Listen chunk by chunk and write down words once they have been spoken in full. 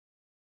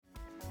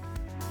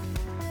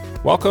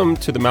Welcome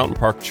to the Mountain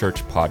Park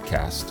Church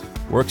podcast.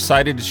 We're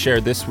excited to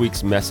share this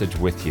week's message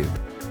with you.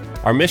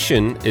 Our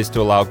mission is to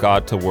allow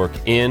God to work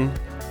in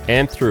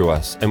and through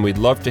us, and we'd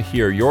love to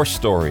hear your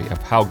story of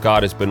how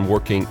God has been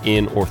working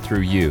in or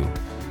through you.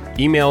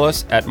 Email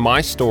us at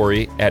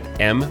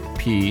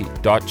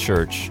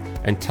mystory@mp.church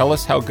and tell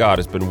us how God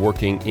has been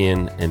working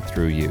in and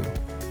through you.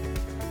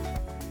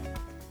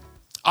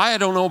 I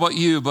don't know about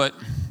you, but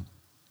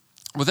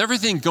with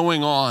everything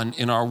going on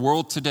in our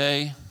world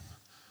today,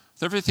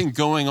 with everything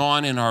going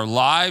on in our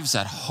lives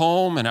at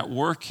home and at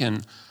work,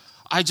 and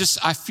I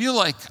feel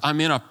like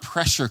I'm in a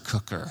pressure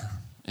cooker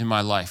in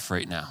my life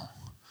right now.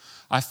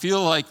 I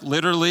feel like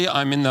literally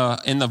I'm in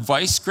the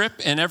vice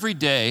grip, and every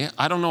day,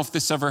 I don't know if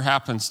this ever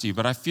happens to you,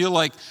 but I feel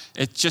like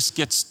it just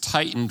gets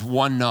tightened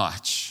one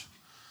notch.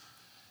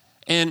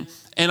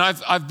 And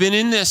I've been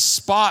in this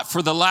spot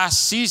for the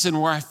last season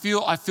where I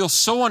feel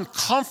so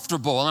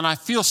uncomfortable, and I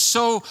feel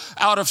so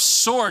out of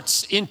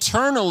sorts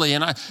internally,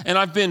 and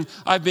I've been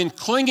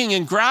clinging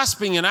and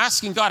grasping and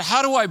asking God,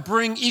 how do I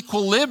bring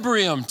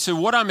equilibrium to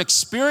what I'm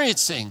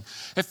experiencing?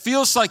 It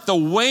feels like the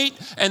weight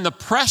and the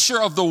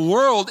pressure of the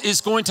world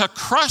is going to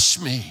crush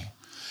me,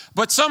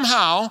 but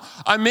somehow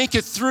I make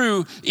it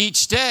through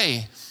each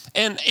day.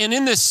 And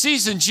in this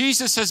season,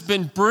 Jesus has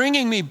been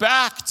bringing me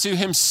back to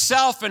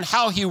himself and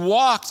how he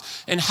walked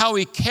and how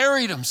he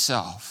carried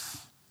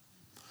himself.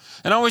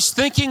 And I was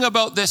thinking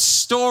about this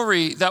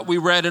story that we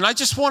read, and I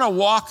just want to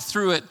walk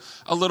through it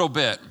a little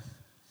bit.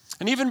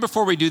 And even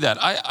before we do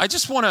that, I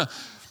just want to,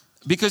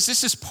 because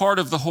this is part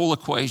of the whole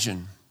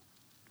equation.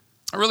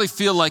 I really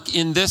feel like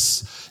in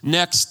this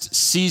next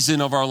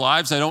season of our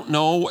lives, I don't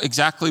know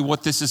exactly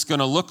what this is going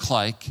to look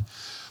like,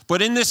 but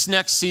in this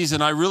next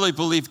season, I really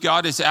believe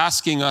God is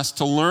asking us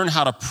to learn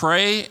how to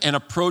pray and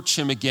approach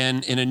him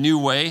again in a new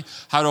way,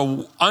 how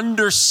to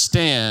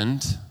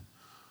understand,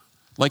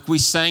 like we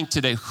sang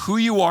today, who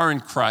you are in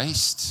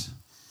Christ,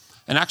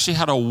 and actually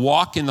how to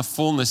walk in the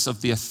fullness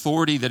of the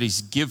authority that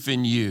he's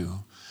given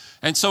you.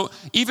 And so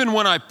even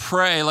when I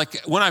pray,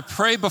 like when I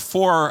pray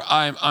before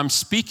I'm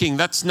speaking,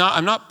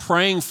 I'm not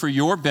praying for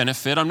your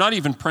benefit. I'm not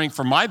even praying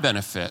for my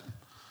benefit.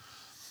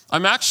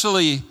 I'm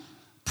actually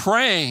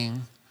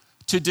praying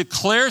to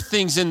declare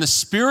things in the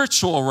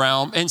spiritual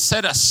realm and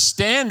set a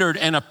standard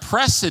and a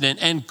precedent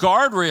and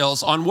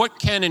guardrails on what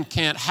can and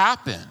can't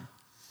happen.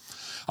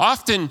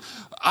 Often,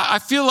 I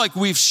feel like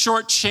we've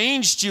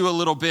shortchanged you a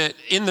little bit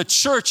in the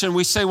church, and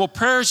we say, well,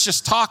 prayer is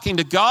just talking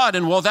to God,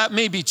 and well, that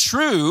may be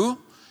true,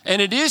 and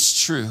it is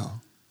true.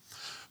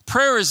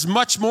 Prayer is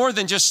much more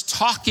than just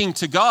talking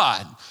to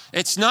God.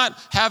 It's not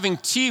having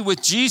tea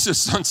with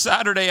Jesus on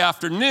Saturday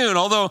afternoon,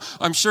 although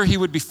I'm sure he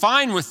would be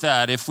fine with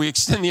that if we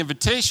extend the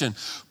invitation.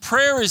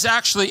 Prayer is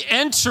actually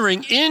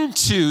entering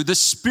into the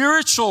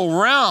spiritual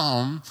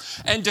realm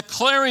and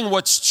declaring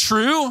what's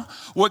true,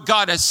 what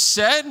God has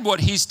said, what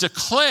he's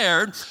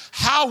declared,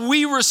 how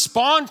we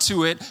respond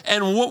to it,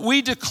 and what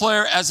we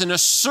declare as an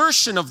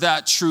assertion of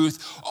that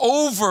truth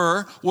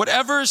over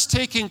whatever is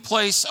taking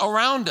place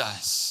around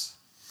us.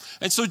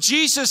 And so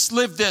Jesus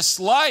lived this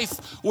life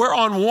where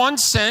on one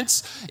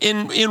sense,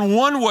 in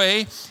one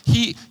way,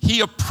 he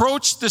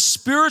approached the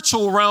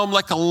spiritual realm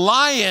like a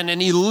lion, and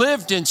he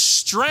lived in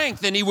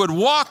strength, and he would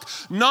walk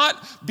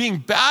not being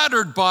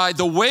battered by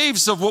the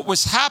waves of what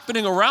was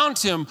happening around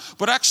him,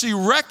 but actually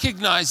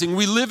recognizing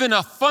we live in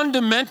a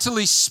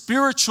fundamentally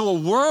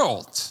spiritual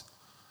world.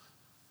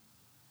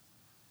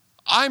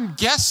 I'm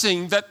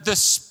guessing that the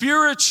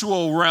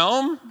spiritual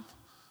realm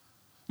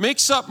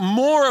makes up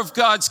more of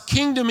God's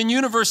kingdom and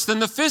universe than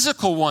the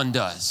physical one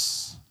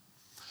does.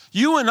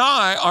 You and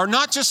I are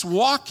not just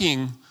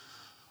walking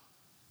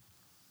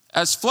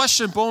as flesh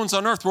and bones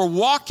on earth. We're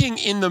walking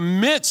in the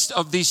midst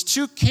of these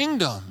two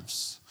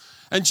kingdoms.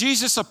 And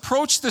Jesus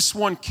approached this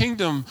one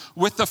kingdom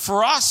with the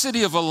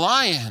ferocity of a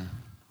lion.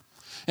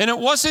 And it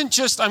wasn't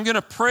just, I'm going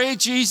to pray,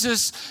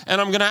 Jesus,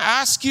 and I'm going to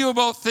ask you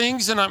about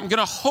things, and I'm going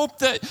to hope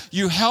that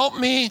you help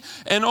me.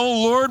 And,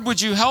 oh, Lord, would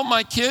you help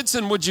my kids,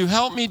 and would you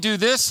help me do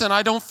this, and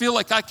I don't feel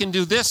like I can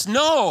do this.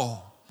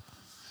 No.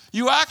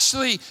 You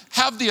actually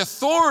have the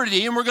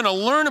authority, and we're going to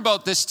learn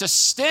about this, to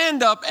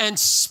stand up and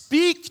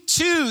speak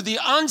to the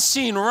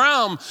unseen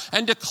realm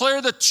and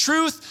declare the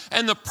truth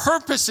and the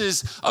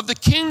purposes of the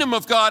kingdom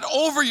of God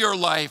over your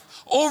life,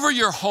 over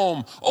your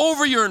home,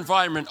 over your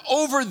environment,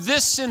 over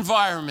this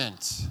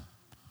environment.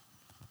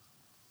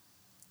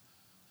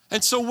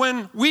 And so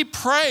when we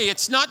pray,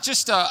 it's not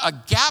just a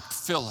gap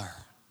filler.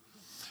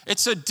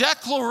 It's a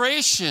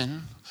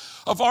declaration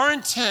of our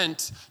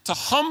intent to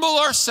humble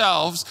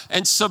ourselves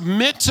and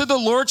submit to the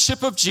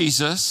lordship of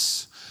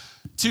Jesus,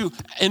 to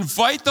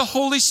invite the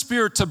Holy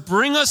Spirit to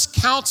bring us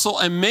counsel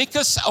and make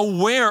us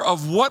aware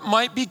of what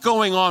might be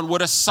going on,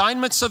 what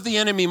assignments of the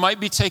enemy might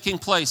be taking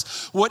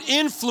place, what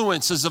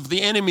influences of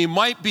the enemy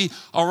might be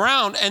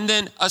around, and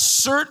then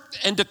assert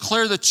and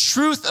declare the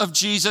truth of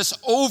Jesus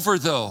over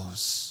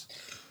those.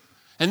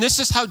 And this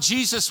is how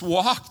Jesus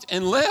walked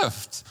and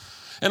lived.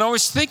 And I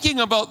was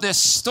thinking about this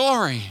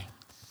story.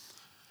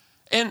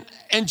 And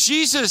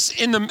Jesus,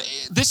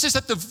 this is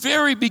at the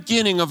very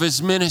beginning of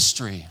his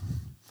ministry.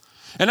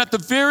 And at the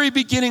very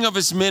beginning of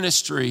his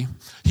ministry,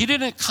 he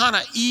didn't kind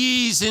of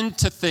ease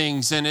into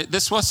things. And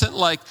this wasn't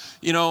like,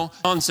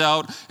 comes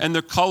out and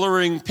they're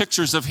coloring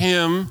pictures of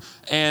him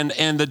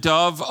and the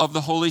dove of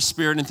the Holy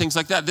Spirit and things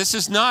like that. This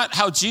is not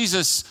how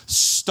Jesus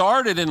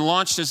started and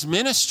launched his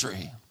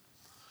ministry.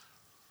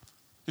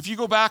 If you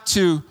go back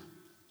to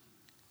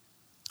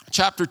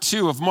chapter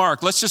 2 of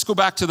Mark, let's just go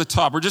back to the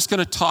top. We're just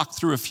going to talk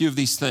through a few of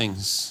these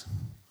things.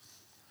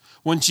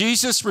 When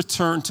Jesus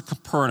returned to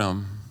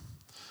Capernaum,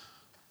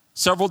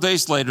 several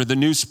days later, the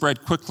news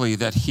spread quickly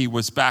that he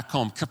was back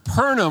home.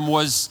 Capernaum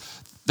was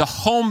the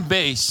home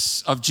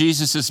base of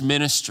Jesus'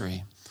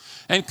 ministry.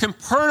 And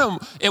Capernaum,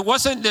 it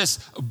wasn't this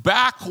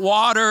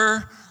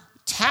backwater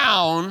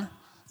town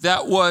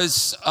that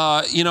was,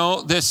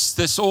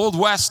 this old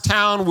west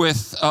town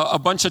with a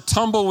bunch of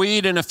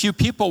tumbleweed and a few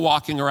people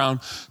walking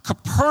around.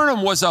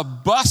 Capernaum was a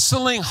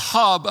bustling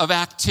hub of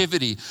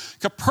activity.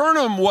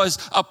 Capernaum was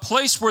a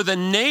place where the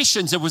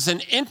nations, it was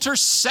an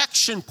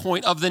intersection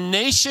point of the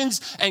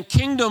nations and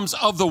kingdoms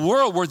of the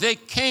world, where they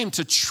came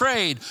to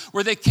trade,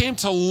 where they came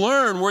to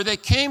learn, where they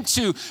came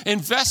to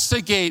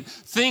investigate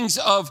things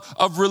of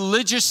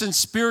religious and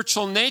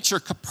spiritual nature.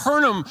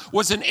 Capernaum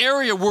was an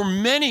area where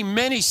many,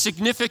 many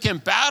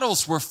significant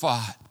battles were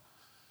fought.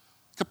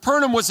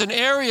 Capernaum was an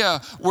area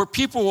where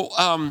people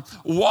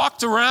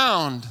walked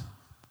around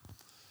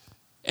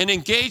and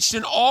engaged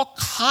in all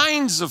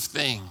kinds of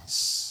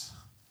things.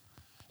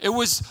 It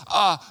was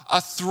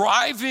a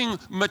thriving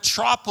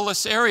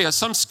metropolis area.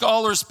 Some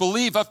scholars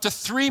believe up to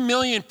 3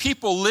 million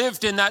people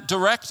lived in that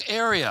direct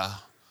area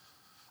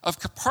of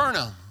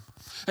Capernaum.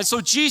 And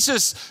so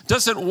Jesus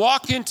doesn't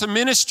walk into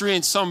ministry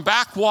in some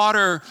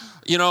backwater,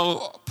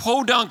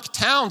 podunk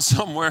town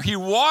somewhere. He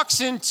walks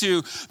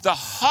into the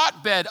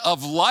hotbed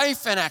of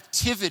life and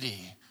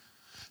activity,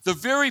 the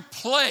very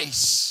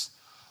place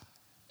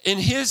in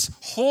his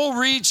whole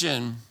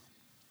region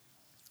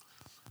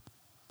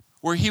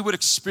where he would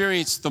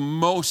experience the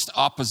most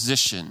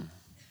opposition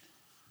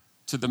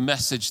to the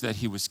message that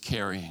he was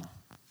carrying.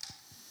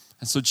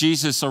 And so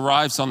Jesus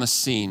arrives on the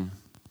scene.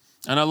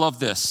 And I love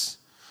this.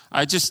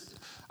 I've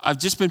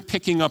just been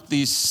picking up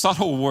these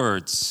subtle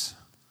words.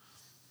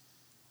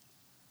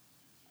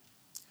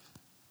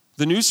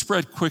 The news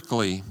spread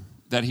quickly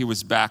that he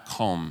was back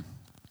home.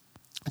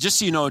 Just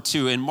so you know,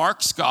 too, in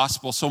Mark's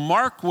gospel, so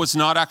Mark was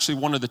not actually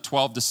one of the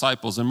 12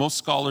 disciples, and most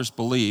scholars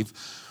believe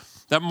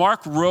that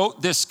Mark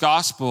wrote this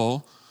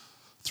gospel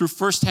through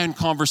firsthand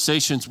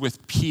conversations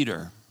with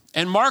Peter.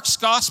 And Mark's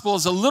gospel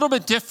is a little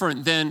bit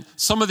different than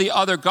some of the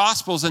other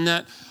gospels in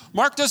that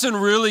Mark doesn't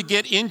really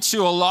get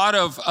into a lot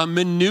of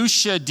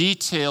minutia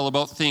detail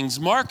about things.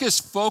 Mark is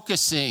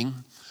focusing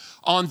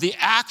on the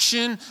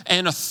action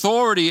and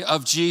authority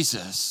of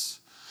Jesus.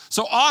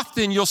 So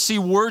often you'll see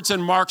words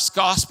in Mark's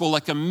gospel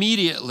like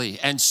immediately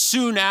and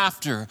soon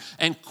after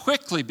and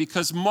quickly,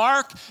 because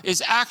Mark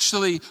is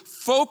actually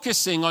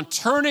focusing on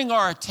turning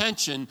our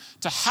attention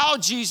to how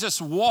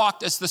Jesus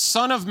walked as the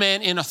Son of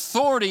Man in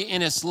authority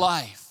in his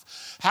life.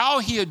 How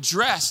he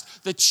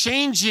addressed the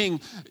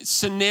changing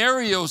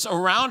scenarios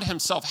around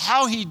himself,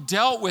 how he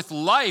dealt with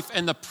life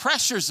and the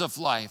pressures of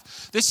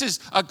life. This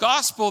is a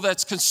gospel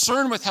that's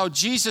concerned with how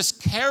Jesus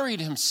carried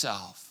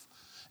himself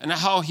and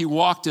how he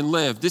walked and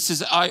lived. This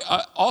is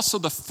also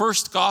the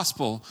first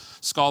gospel,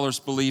 scholars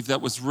believe,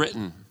 that was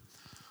written.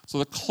 So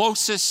the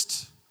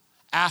closest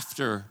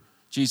after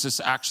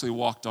Jesus actually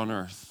walked on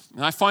earth.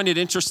 And I find it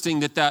interesting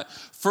that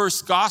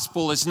first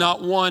gospel is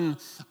not one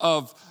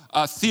of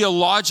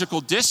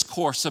theological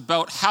discourse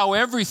about how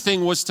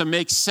everything was to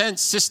make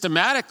sense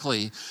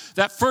systematically.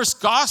 That first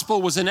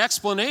gospel was an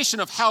explanation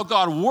of how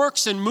God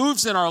works and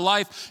moves in our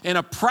life in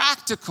a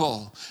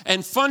practical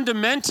and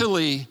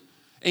fundamentally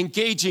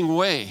engaging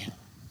way.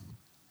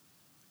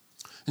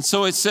 And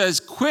so it says,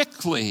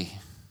 quickly,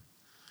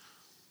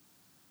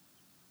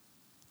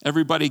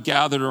 everybody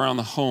gathered around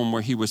the home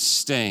where he was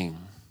staying.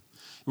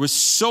 It was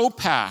so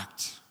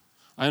packed,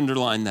 I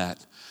underline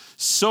that,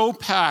 so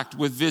packed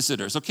with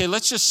visitors. Okay,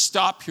 let's just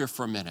stop here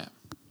for a minute.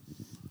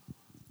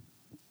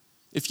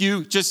 If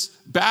you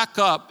just back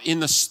up in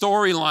the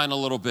storyline a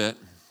little bit,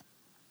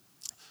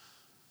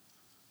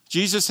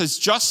 Jesus has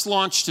just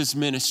launched his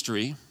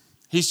ministry.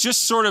 He's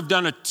just sort of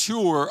done a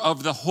tour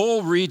of the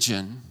whole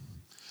region,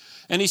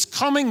 and he's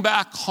coming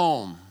back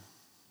home.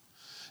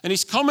 And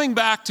he's coming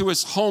back to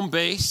his home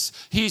base.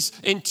 He's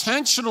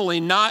intentionally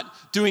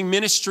not doing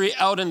ministry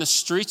out in the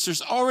streets.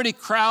 There's already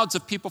crowds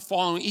of people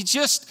following. He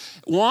just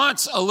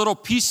wants a little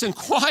peace and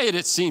quiet,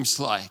 it seems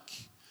like.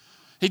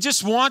 He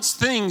just wants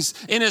things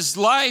in his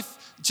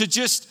life to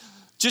just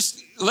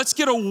let's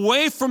get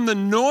away from the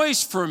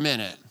noise for a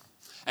minute.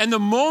 And the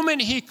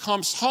moment he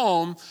comes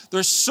home,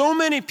 there's so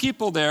many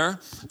people there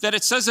that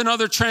it says in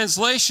other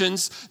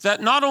translations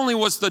that not only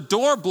was the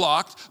door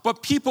blocked,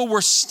 but people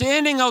were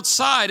standing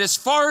outside. As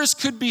far as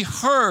could be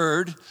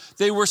heard,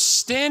 they were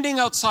standing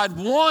outside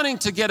wanting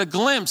to get a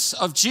glimpse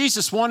of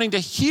Jesus, wanting to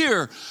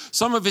hear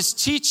some of his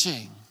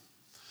teaching.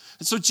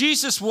 And so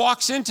Jesus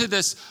walks into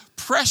this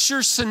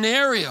pressure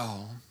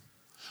scenario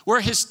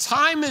where his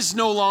time is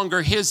no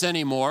longer his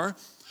anymore,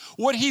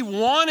 What he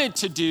wanted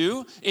to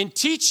do in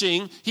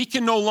teaching, he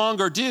can no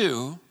longer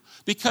do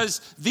because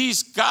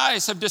these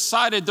guys have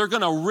decided they're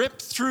going to rip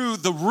through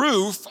the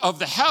roof of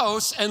the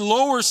house and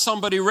lower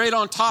somebody right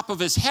on top of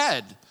his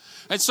head.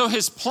 And so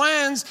his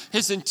plans,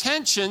 his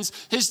intentions,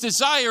 his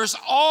desires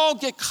all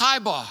get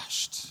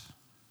kiboshed.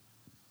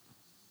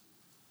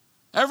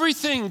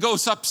 Everything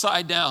goes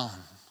upside down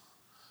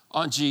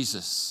on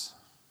Jesus.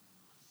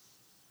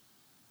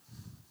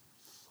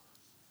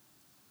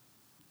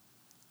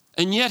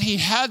 And yet he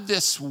had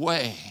this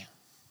way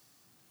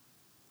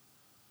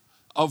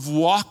of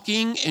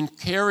walking and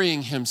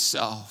carrying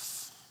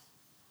himself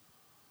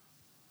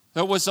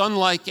that was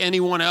unlike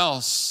anyone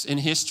else in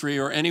history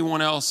or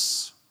anyone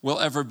else will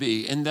ever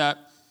be, in that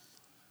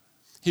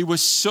he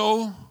was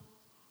so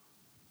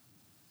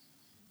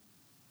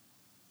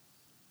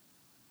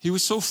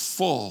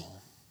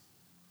full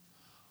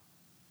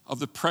of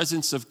the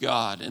presence of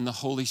God and the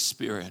Holy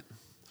Spirit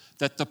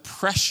that the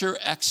pressure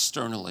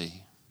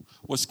externally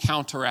was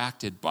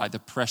counteracted by the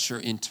pressure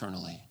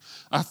internally.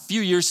 A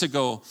few years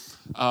ago,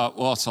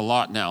 well, it's a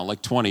lot now,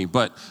 like 20,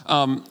 but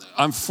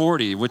I'm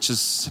 40, which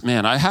is,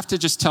 man, I have to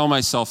just tell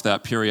myself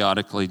that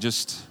periodically.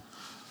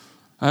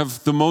 I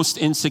have the most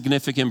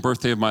insignificant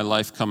birthday of my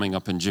life coming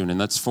up in June, and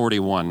that's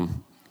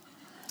 41.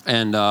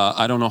 And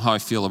I don't know how I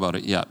feel about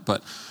it yet,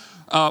 but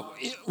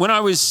when I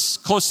was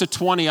close to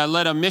 20, I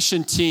led a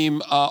mission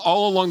team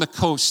all along the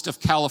coast of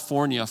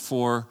California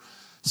for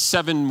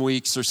 7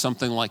 weeks or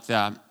something like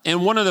that.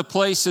 And one of the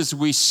places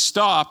we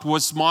stopped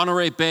was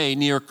Monterey Bay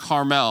near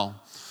Carmel.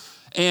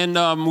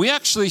 And we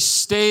actually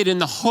stayed in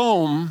the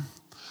home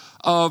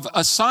of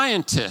a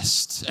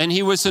scientist, and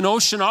he was an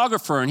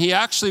oceanographer, and he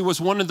actually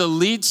was one of the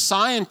lead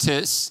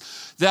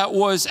scientists that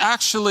was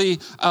actually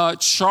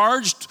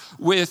charged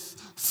with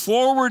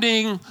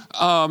forwarding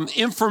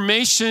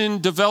information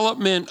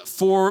development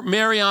for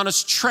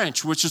Marianas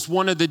Trench, which is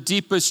one of the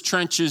deepest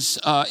trenches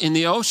in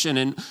the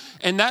ocean.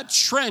 And that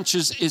trench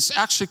is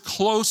actually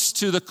close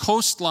to the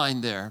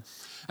coastline there.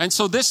 And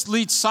so this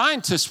lead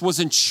scientist was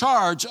in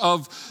charge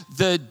of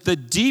the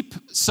deep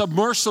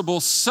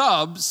submersible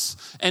subs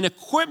and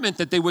equipment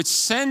that they would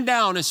send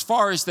down as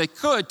far as they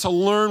could to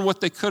learn what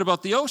they could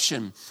about the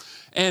ocean.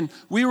 And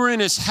we were in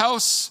his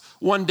house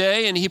one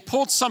day, and he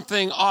pulled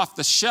something off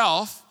the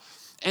shelf,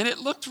 and it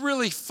looked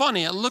really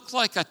funny. It looked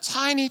like a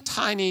tiny,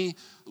 tiny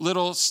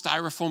little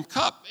styrofoam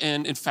cup.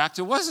 And in fact,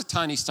 it was a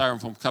tiny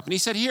styrofoam cup. And he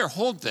said, "Here,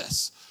 hold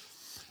this."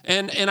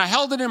 And I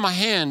held it in my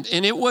hand,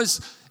 and it was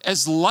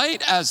as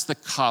light as the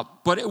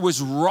cup, but it was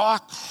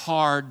rock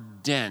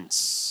hard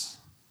dense.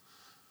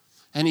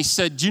 And he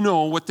said, "Do you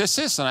know what this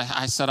is?" And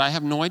I said, "I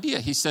have no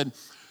idea." He said,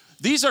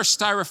 "These are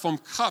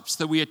styrofoam cups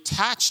that we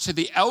attach to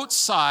the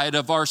outside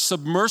of our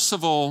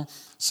submersible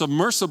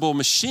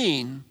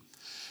machine.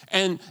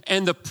 And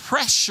the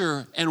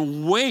pressure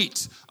and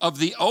weight of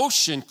the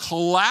ocean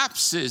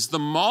collapses the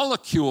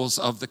molecules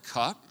of the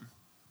cup,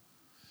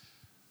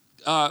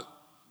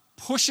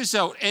 pushes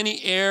out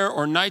any air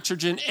or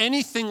nitrogen,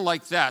 anything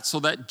like that,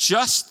 so that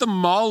just the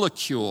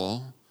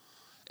molecule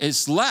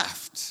is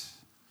left.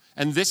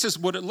 And this is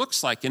what it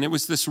looks like." And it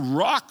was this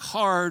rock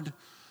hard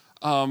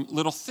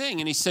little thing.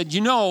 And he said, do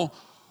you know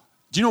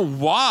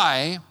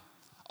why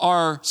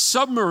our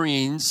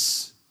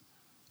submarines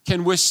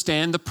can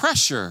withstand the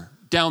pressure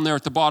down there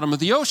at the bottom of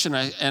the ocean?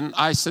 And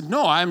I said,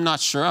 "No, I'm not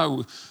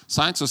sure.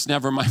 Science was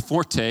never my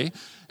forte."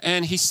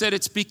 And he said,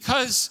 "It's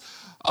because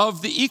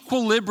of the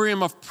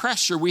equilibrium of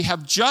pressure. We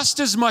have just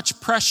as much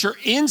pressure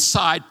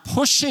inside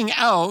pushing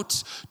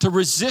out to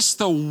resist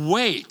the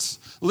weight,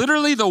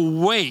 literally the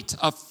weight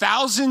of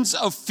thousands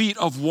of feet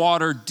of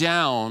water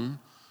down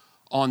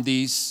on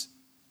these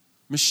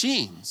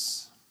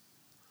machines."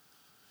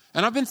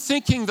 And I've been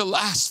thinking the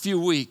last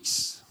few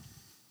weeks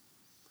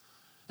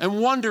and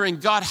wondering,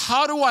 God,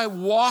 how do I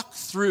walk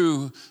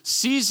through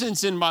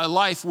seasons in my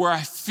life where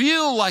I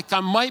feel like I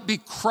might be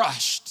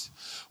crushed,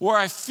 where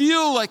I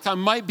feel like I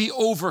might be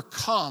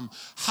overcome?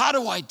 How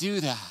do I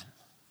do that?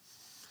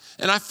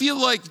 And I feel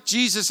like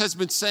Jesus has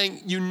been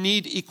saying, you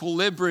need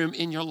equilibrium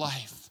in your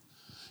life.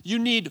 You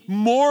need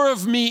more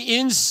of me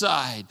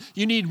inside.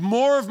 You need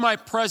more of my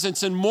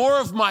presence and more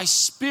of my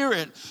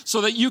spirit so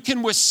that you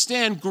can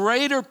withstand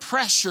greater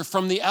pressure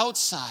from the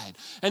outside.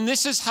 And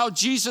this is how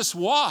Jesus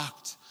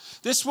walked.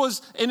 This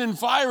was an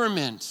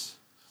environment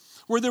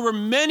where there were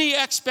many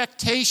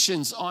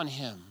expectations on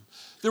him.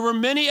 There were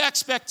many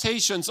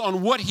expectations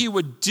on what he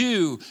would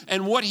do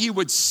and what he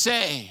would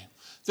say.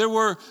 There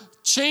were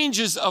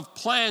changes of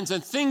plans,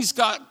 and things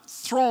got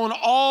thrown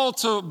all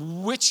to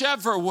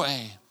whichever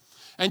way.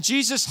 And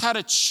Jesus had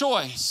a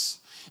choice.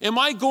 Am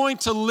I going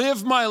to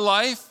live my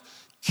life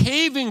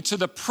caving to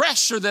the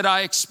pressure that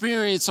I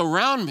experience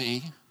around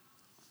me?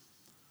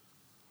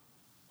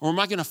 Or am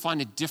I going to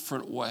find a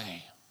different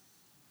way?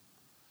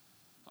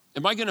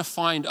 Am I going to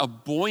find a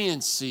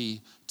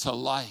buoyancy to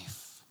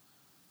life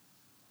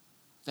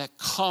that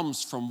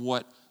comes from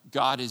what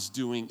God is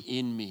doing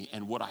in me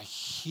and what I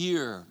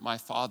hear my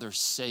Father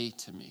say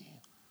to me?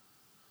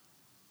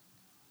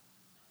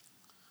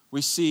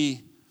 We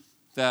see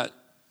that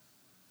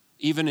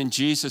even in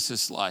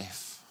Jesus'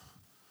 life,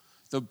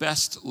 the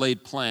best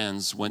laid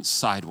plans went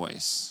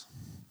sideways.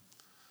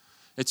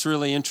 It's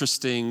really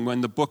interesting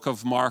when the book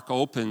of Mark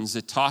opens,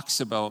 it talks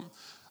about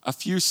a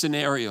few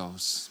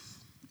scenarios.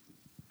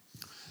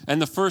 And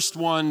the first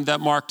one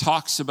that Mark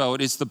talks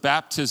about is the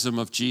baptism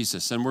of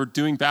Jesus. And we're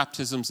doing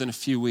baptisms in a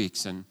few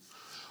weeks. And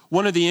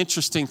one of the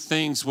interesting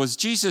things was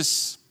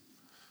Jesus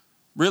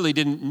really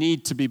didn't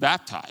need to be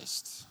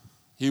baptized.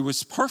 He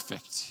was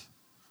perfect.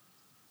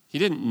 He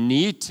didn't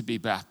need to be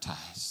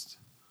baptized.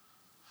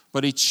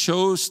 But he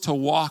chose to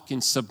walk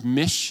in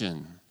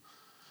submission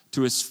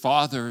to his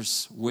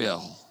Father's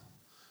will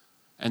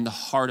and the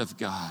heart of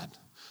God.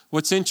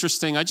 What's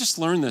interesting, I just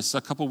learned this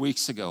a couple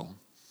weeks ago,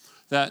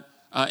 that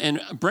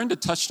and Brenda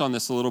touched on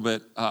this a little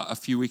bit a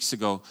few weeks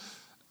ago.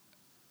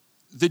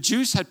 The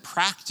Jews had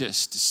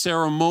practiced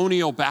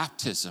ceremonial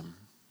baptism.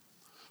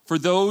 For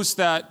those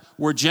that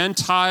were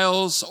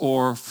Gentiles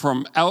or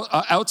from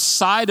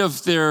outside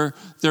of their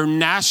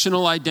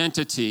national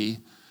identity,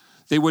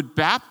 they would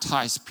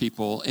baptize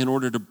people in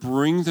order to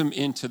bring them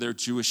into their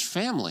Jewish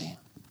family.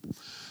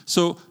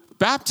 So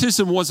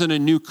baptism wasn't a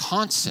new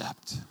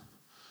concept.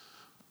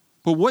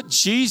 But what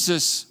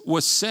Jesus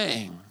was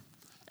saying,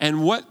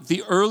 and what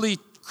the early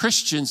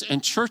Christians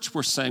and church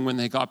were saying when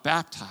they got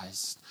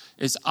baptized,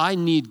 is I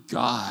need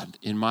God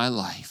in my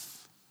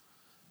life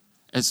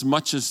as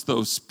much as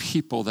those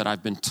people that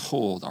I've been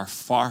told are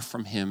far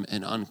from him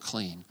and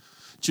unclean.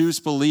 Jews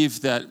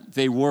believed that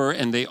they were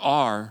and they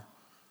are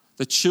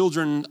the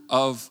children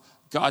of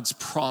God's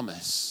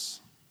promise.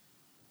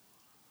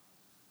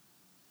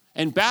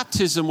 And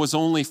baptism was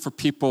only for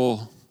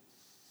people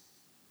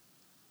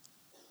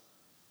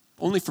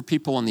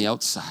on the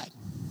outside.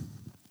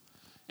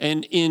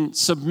 And in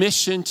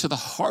submission to the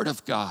heart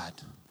of God,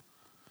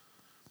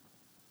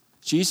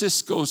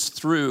 Jesus goes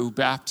through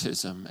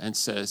baptism and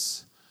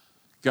says,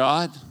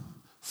 God,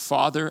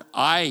 Father,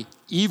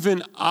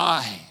 even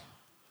I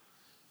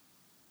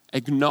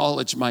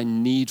acknowledge my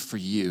need for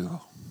you.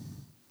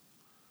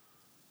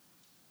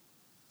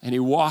 And he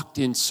walked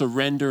in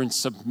surrender and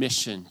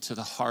submission to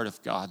the heart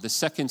of God. The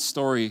second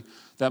story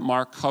that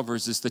Mark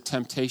covers is the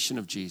temptation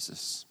of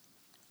Jesus.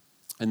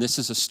 And this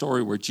is a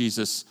story where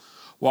Jesus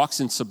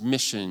walks in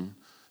submission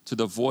to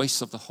the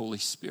voice of the Holy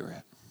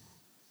Spirit,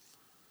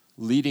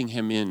 leading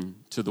him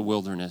into the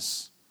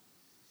wilderness.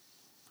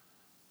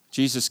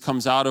 Jesus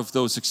comes out of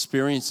those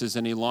experiences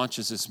and he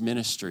launches his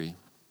ministry.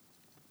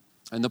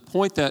 And the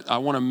point that I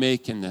want to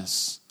make in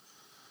this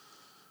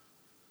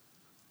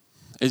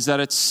is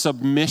that it's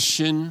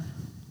submission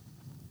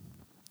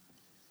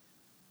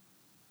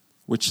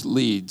which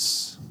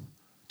leads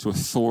to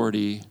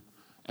authority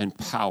and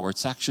power.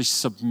 It's actually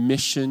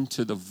submission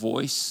to the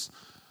voice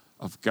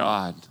of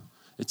God.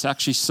 It's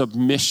actually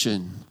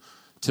submission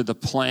to the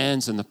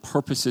plans and the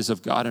purposes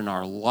of God in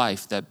our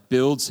life that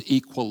builds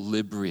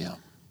equilibrium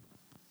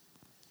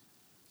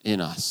in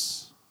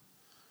us.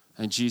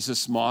 And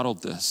Jesus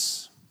modeled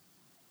this.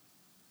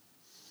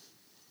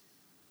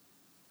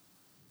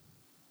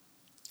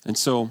 And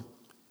so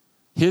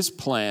his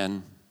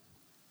plan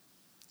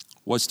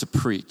was to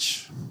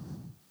preach.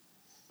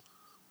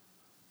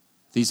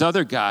 These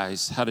other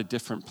guys had a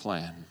different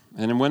plan.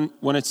 And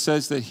when it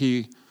says that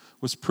he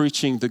was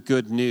preaching the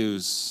good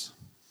news,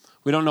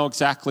 we don't know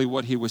exactly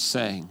what he was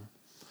saying.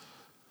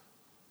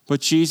 But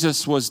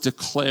Jesus was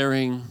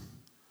declaring,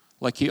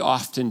 like he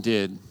often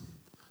did,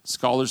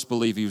 scholars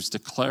believe he was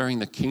declaring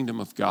the kingdom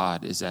of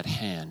God is at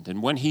hand.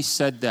 And when he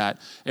said that,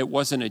 it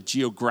wasn't a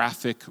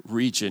geographic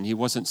region. He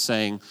wasn't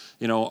saying,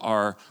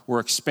 we're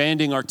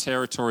expanding our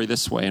territory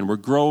this way and we're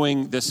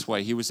growing this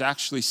way. He was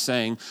actually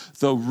saying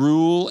the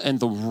rule and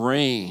the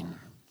reign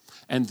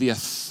and the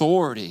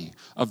authority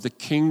of the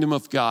kingdom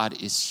of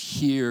God is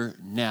here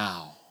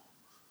now.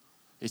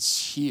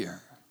 It's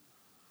here.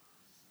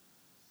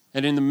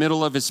 And in the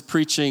middle of his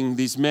preaching,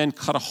 these men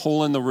cut a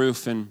hole in the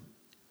roof,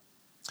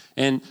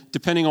 and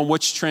depending on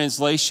which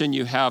translation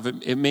you have,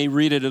 it may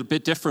read it a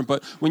bit different,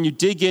 but when you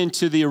dig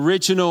into the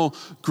original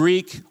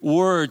Greek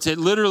words, it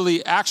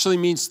literally actually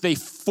means they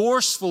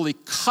forcefully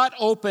cut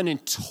open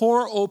and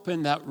tore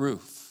open that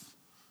roof.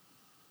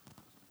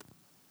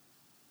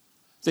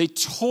 They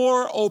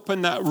tore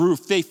open that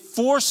roof. They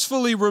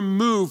forcefully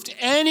removed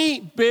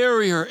any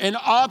barrier and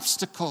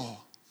obstacle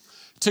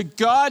to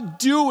God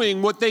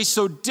doing what they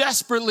so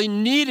desperately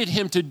needed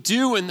him to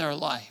do in their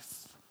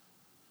life.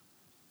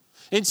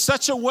 In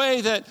such a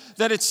way that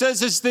it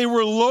says as they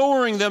were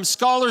lowering them,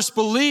 scholars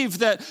believe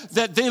that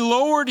they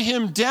lowered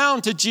him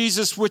down to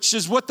Jesus, which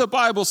is what the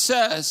Bible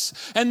says.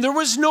 And there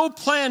was no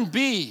plan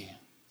B.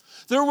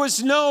 There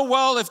was no,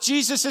 well, if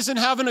Jesus isn't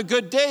having a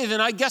good day, then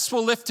I guess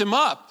we'll lift him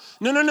up.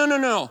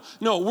 No,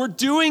 we're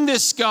doing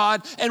this,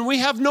 God, and we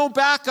have no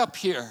backup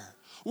here.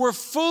 We're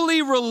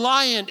fully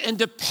reliant and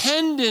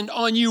dependent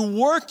on you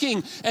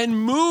working and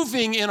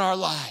moving in our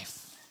life.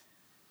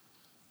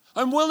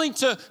 I'm willing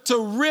to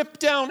rip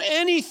down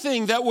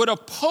anything that would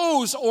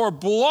oppose or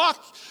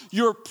block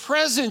your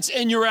presence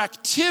and your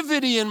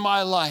activity in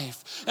my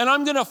life. And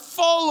I'm going to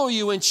follow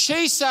you and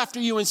chase after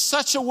you in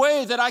such a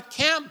way that I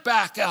can't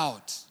back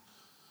out.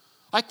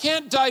 I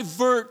can't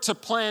divert to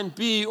plan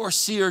B or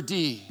C or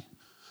D.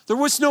 There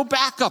was no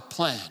backup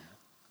plan.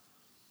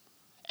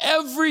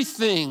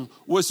 Everything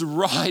was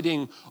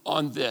riding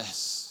on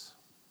this.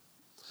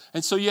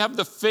 And so you have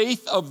the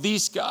faith of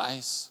these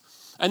guys,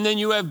 and then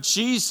you have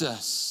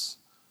Jesus,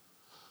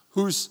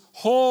 whose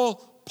whole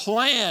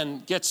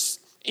plan gets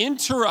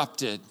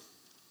interrupted.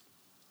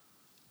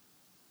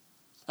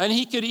 And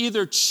he could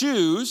either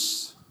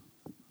choose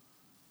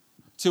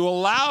to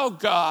allow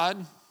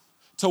God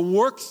to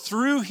work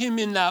through him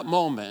in that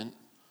moment,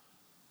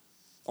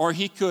 or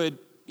he could,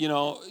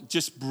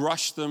 just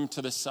brush them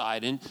to the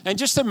side. And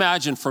just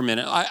imagine for a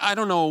minute, I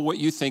don't know what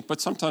you think,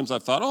 but sometimes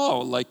I've thought,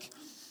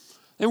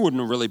 it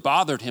wouldn't have really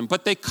bothered him.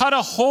 But they cut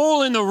a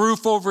hole in the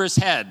roof over his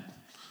head.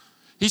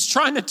 He's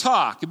trying to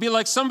talk. It'd be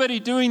like somebody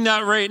doing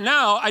that right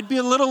now. I'd be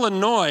a little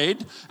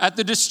annoyed at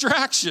the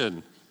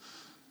distraction.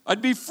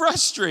 I'd be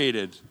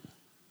frustrated.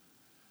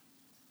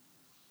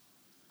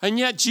 And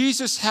yet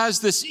Jesus has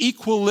this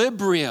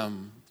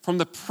equilibrium from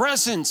the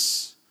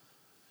presence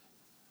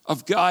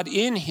of God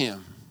in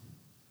him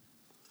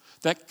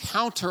that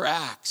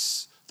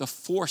counteracts the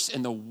force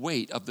and the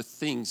weight of the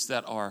things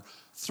that are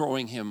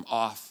throwing him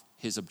off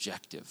his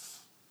objective.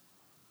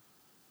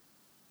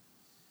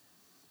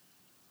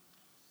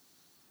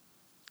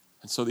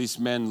 And so these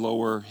men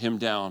lower him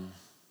down.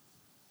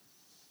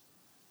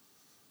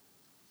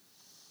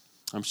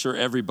 I'm sure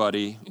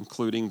everybody,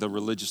 including the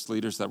religious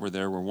leaders that were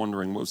there, were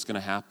wondering what was going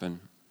to happen.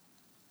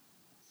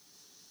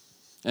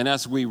 And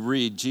as we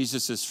read,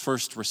 Jesus'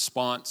 first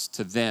response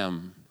to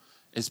them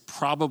is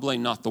probably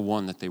not the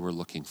one that they were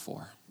looking for.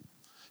 Have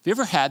you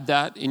ever had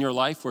that in your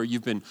life where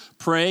you've been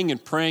praying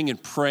and praying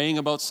and praying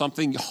about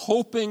something,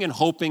 hoping and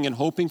hoping and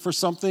hoping for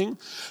something,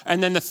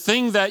 and then the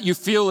thing that you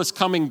feel is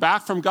coming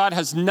back from God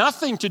has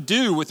nothing to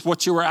do with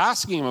what you were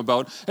asking him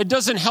about? It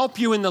doesn't help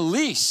you in the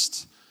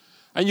least.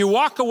 And you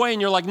walk away and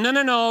you're like,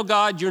 no,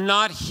 God, you're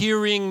not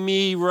hearing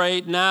me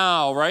right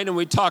now, right? And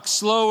we talk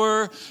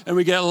slower and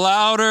we get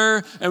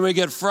louder and we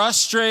get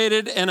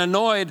frustrated and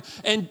annoyed.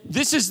 And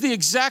this is the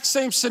exact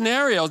same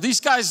scenario. These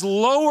guys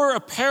lower a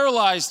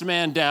paralyzed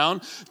man down.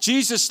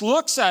 Jesus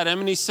looks at him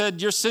and he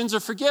said, your sins are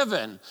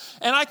forgiven.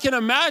 And I can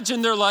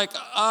imagine they're like,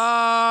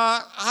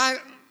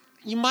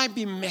 you might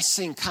be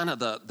missing kind of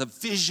the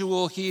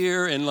visual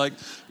here and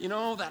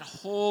that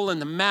hole in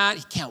the mat,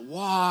 he can't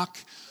walk.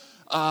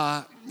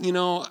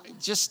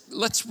 Just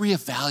let's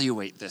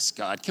reevaluate this,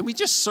 God. Can we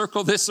just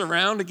circle this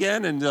around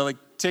again and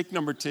take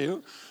number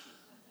 2?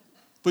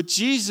 But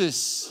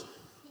Jesus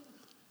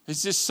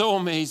is just so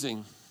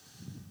amazing.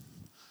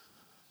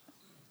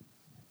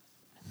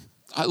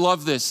 I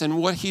love this. And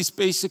what he's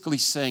basically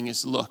saying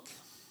is, look,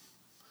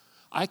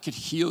 I could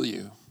heal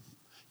you.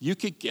 You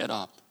could get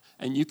up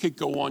and you could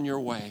go on your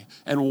way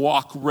and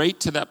walk right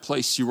to that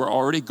place you were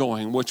already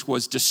going, which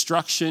was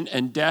destruction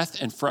and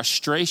death and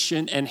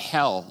frustration and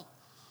hell.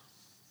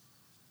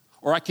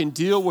 Or I can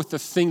deal with the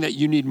thing that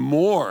you need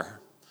more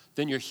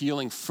than your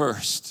healing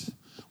first,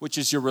 which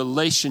is your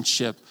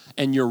relationship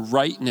and your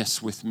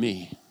rightness with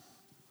me.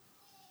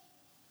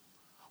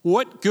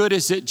 What good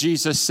is it,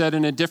 Jesus said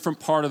in a different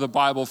part of the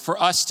Bible, for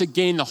us to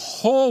gain the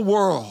whole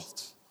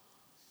world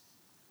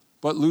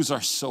but lose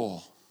our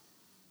soul?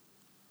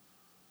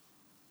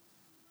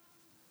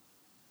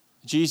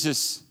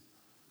 Jesus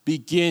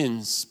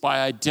begins by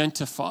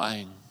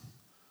identifying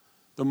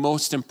the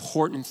most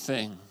important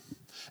thing.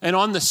 And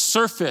on the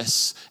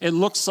surface, it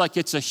looks like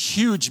it's a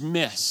huge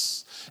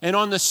miss. And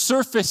on the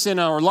surface in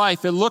our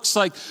life, it looks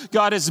like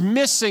God is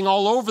missing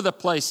all over the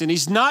place, and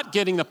he's not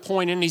getting the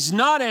point, and he's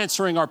not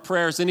answering our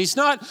prayers, and he's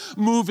not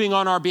moving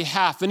on our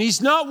behalf, and he's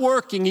not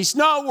working.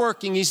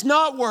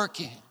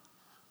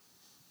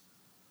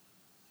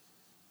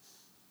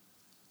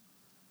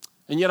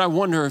 And yet I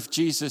wonder if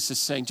Jesus is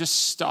saying,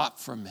 just stop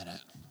for a minute.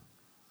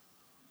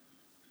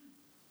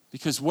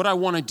 Because what I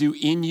want to do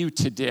in you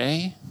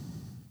today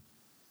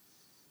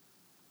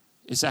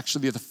is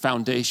actually the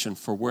foundation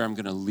for where I'm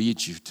going to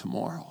lead you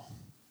tomorrow.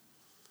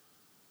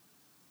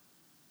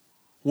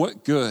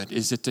 What good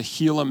is it to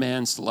heal a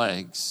man's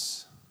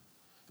legs,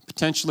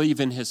 potentially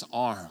even his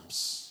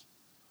arms,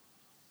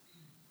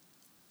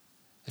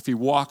 if he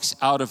walks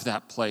out of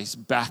that place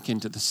back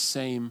into the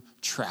same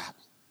trap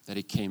that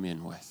he came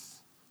in with?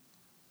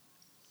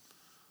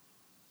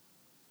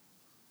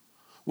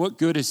 What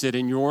good is it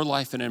in your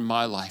life and in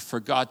my life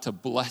for God to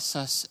bless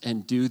us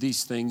and do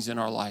these things in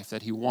our life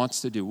that he wants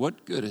to do?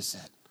 What good is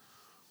it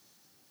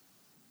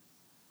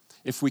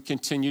if we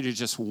continue to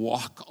just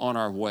walk on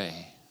our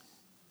way,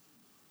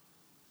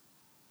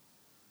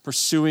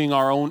 pursuing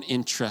our own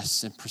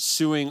interests and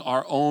pursuing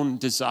our own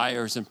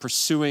desires and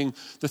pursuing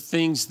the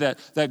things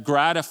that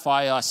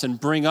gratify us and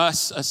bring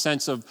us a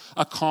sense of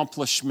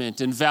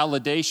accomplishment and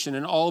validation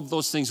and all of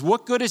those things?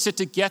 What good is it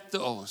to get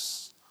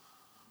those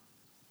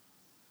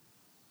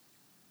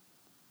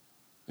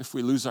if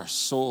we lose our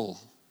soul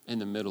in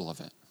the middle of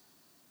it?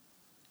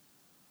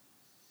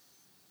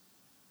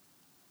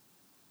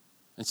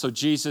 And so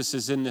Jesus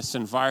is in this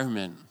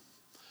environment,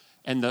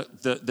 and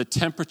the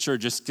temperature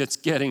just gets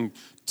getting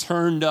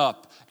turned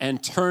up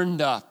and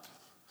turned up.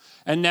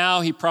 And now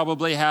he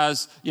probably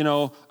has,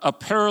 a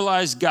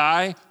paralyzed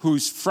guy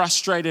who's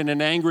frustrated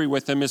and angry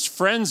with him. His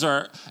friends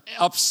are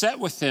upset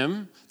with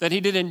him that he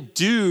didn't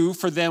do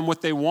for them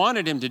what they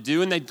wanted him to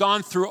do, and they'd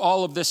gone through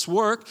all of this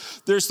work.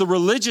 There's the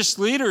religious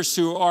leaders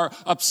who are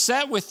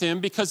upset with him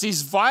because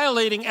he's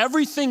violating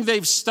everything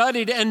they've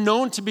studied and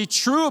known to be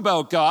true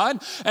about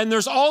God. And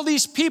there's all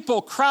these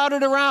people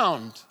crowded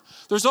around.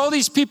 There's all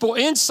these people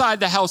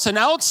inside the house and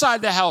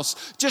outside the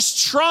house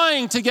just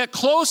trying to get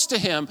close to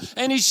him.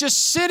 And he's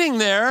just sitting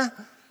there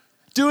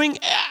doing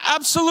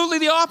absolutely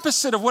the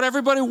opposite of what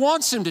everybody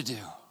wants him to do.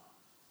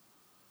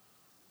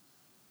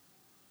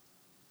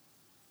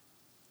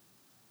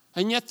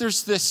 And yet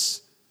there's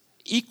this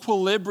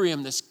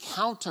equilibrium, this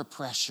counter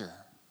pressure,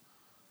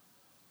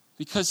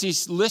 because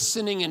he's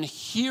listening and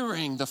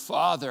hearing the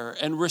Father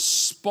and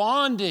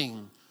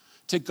responding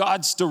to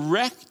God's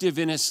directive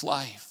in his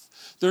life.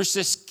 There's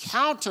this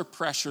counter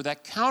pressure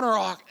that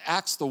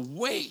counteracts the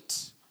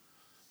weight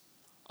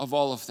of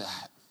all of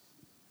that.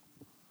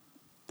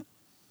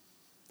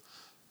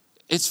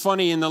 It's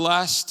funny, in the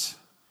last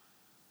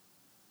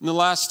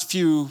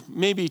few,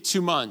 maybe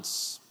 2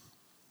 months,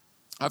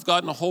 I've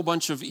gotten a whole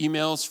bunch of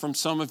emails from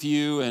some of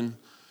you and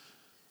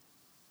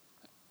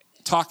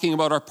talking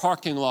about our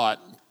parking lot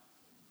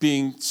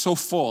being so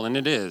full, and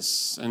it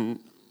is. And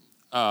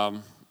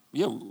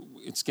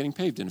it's getting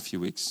paved in a few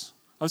weeks.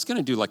 I was going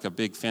to do like a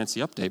big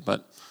fancy update,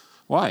 but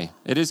why?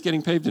 It is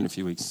getting paved in a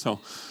few weeks,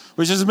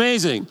 which is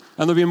amazing.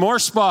 And there'll be more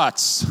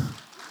spots.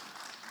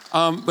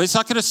 But it's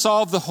not going to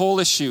solve the whole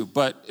issue,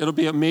 but it'll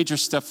be a major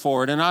step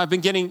forward. And I've been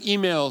getting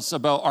emails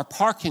about our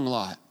parking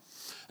lot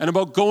and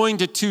about going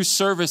to 2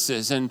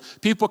 services and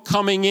people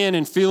coming in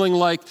and feeling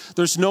like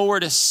there's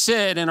nowhere to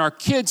sit. And our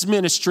kids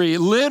ministry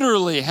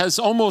literally has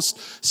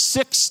almost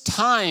 6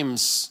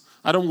 times,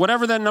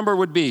 whatever that number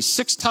would be,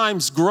 6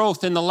 times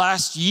growth in the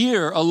last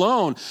year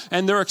alone.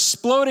 And they're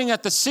exploding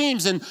at the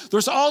seams. And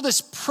there's all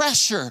this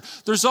pressure.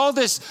 There's all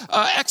this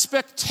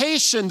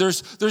expectation.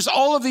 There's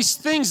all of these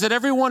things that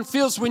everyone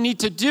feels we need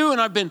to do. And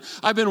I've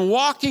been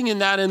walking in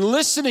that and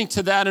listening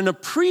to that and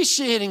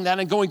appreciating that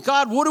and going,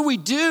 God, what do we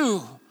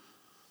do?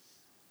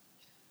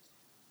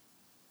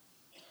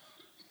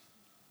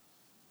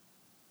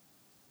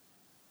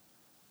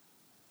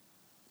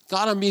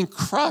 God, I'm being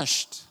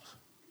crushed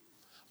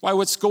by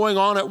what's going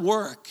on at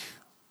work.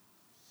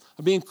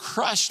 I'm being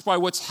crushed by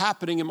what's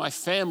happening in my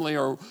family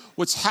or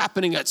what's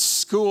happening at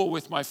school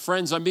with my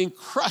friends. I'm being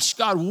crushed.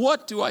 God,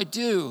 what do I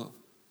do?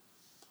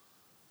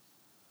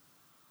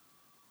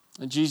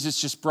 And Jesus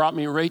just brought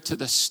me right to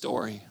this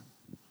story.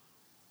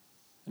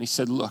 And he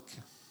said, look,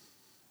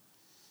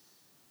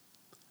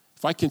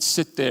 if I can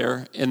sit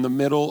there in the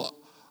middle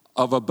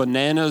of a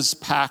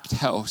bananas-packed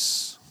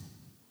house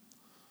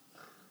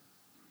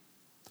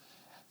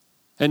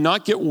and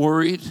not get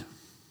worried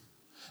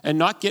and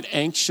not get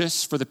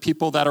anxious for the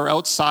people that are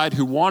outside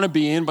who want to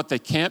be in but they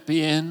can't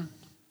be in,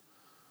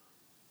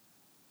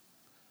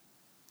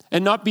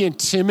 and not be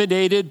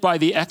intimidated by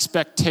the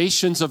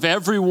expectations of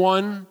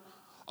everyone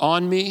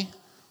on me,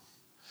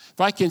 if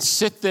I can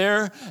sit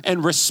there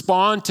and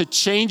respond to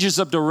changes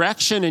of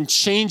direction and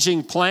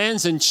changing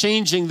plans and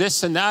changing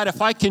this and that,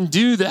 if I can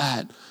do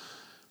that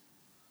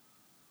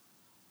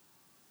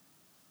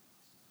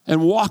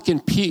and walk in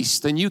peace,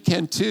 then you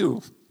can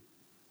too.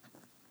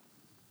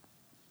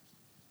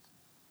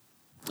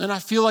 And I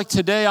feel like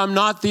today I'm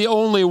not the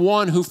only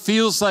one who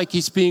feels like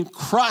he's being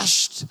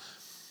crushed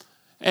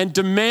and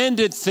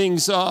demanded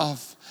things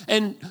of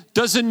and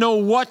doesn't know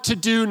what to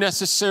do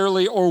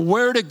necessarily or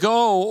where to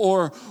go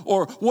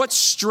or what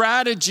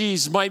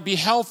strategies might be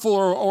helpful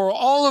or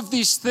all of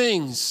these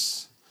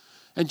things.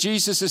 And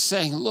Jesus is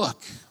saying,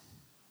 look,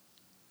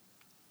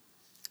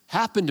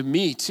 happened to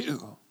me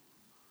too.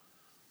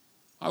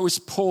 I was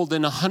pulled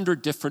in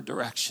 100 different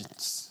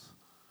directions.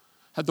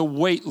 Had the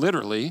weight,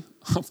 literally,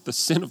 of the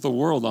sin of the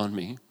world on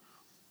me.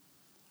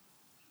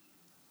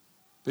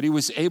 But he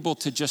was able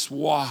to just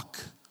walk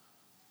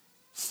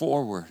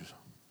forward.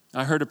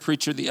 I heard a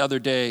preacher the other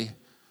day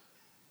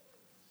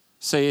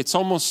say it's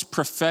almost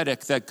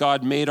prophetic that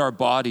God made our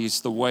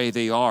bodies the way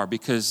they are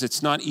because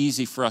it's not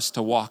easy for us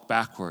to walk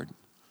backward.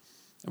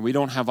 And we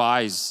don't have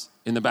eyes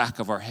in the back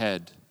of our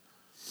head.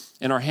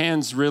 And our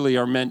hands really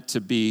are meant to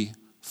be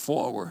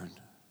forward.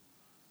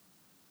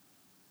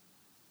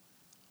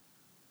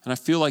 And I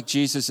feel like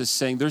Jesus is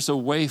saying there's a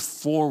way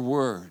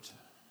forward.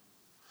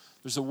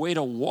 There's a way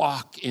to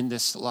walk in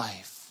this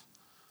life.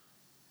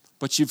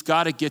 But you've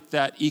got to get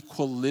that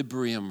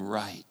equilibrium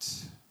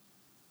right.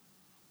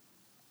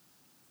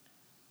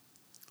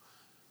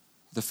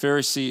 The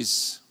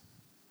Pharisees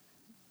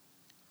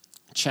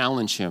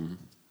challenge him.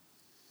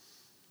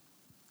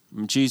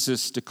 When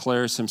Jesus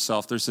declares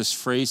himself, there's this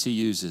phrase he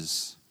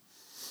uses,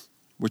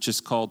 which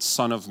is called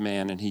Son of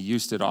Man, and he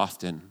used it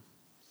often.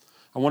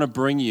 I want to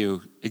bring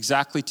you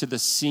exactly to the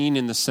scene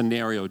in the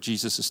scenario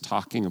Jesus is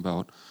talking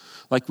about.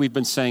 Like we've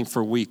been saying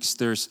for weeks,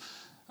 there's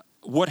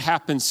what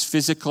happens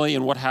physically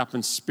and what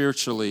happens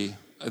spiritually.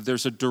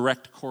 There's a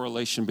direct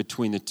correlation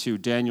between the two.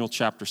 Daniel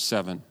chapter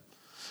 7.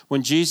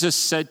 When Jesus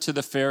said to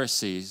the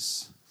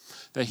Pharisees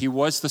that he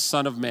was the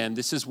Son of Man,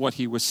 this is what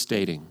he was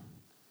stating.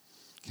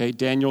 Okay,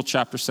 Daniel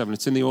chapter 7.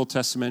 It's in the Old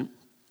Testament.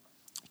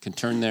 You can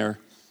turn there.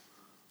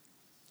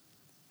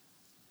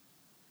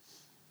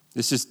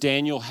 This is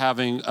Daniel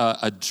having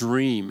a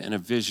dream and a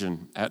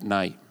vision at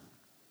night.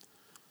 It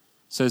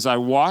says, I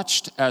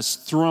watched as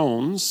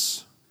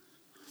thrones,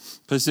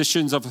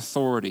 positions of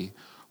authority,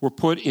 were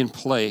put in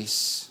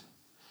place,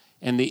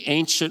 and the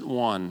Ancient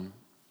One,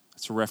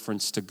 it's a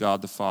reference to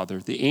God the Father,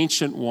 the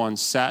Ancient One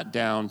sat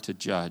down to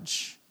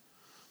judge.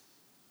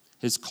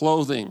 His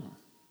clothing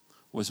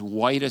was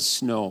white as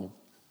snow,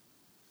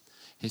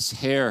 his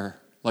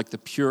hair like the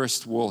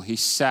purest wool. He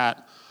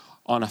sat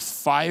on a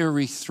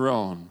fiery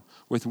throne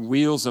with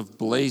wheels of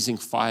blazing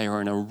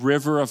fire, and a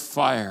river of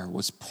fire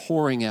was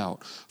pouring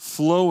out,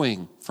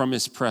 flowing from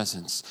his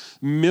presence.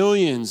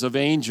 Millions of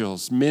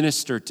angels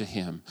ministered to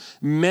him.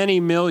 Many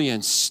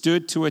millions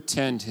stood to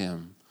attend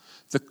him.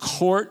 The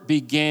court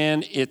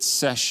began its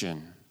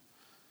session,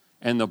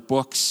 and the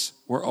books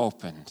were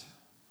opened.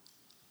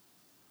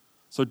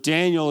 So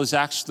Daniel has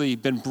actually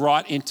been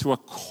brought into a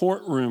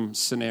courtroom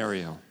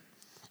scenario.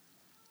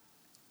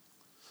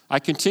 I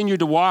continued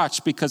to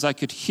watch because I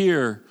could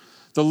hear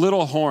the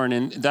little horn,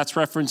 and that's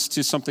reference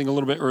to something a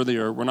little bit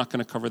earlier. We're not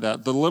going to cover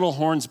that. The little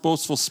horn's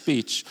boastful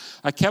speech.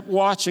 I kept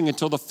watching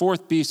until the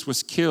fourth beast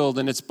was killed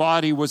and its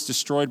body was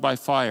destroyed by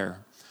fire.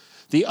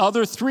 The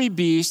other three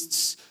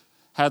beasts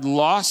had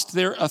lost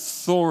their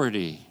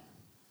authority.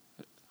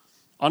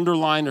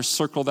 Underline or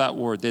circle that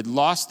word. They'd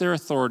lost their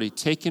authority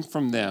taken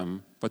from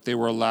them, but they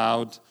were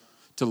allowed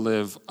to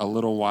live a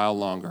little while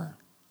longer.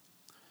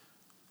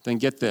 Then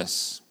get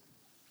this.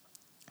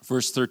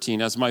 Verse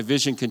 13, as my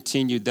vision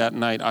continued that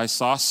night, I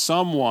saw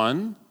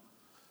someone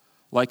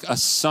like a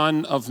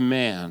son of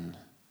man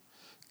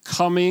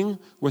coming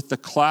with the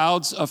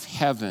clouds of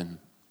heaven.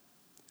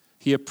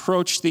 He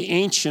approached the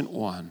Ancient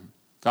One,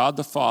 God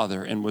the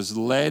Father, and was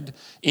led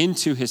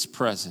into his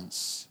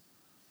presence.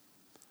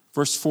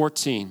 Verse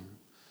 14,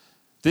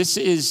 this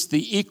is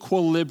the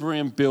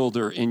equilibrium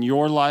builder in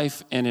your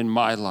life and in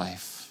my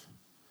life.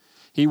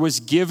 He was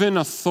given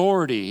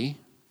authority,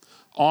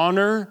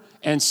 honor,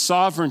 and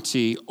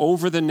sovereignty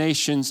over the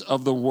nations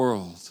of the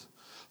world,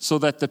 so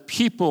that the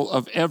people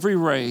of every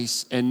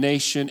race and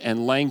nation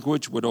and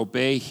language would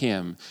obey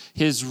him.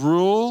 His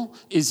rule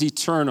is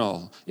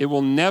eternal. It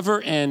will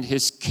never end.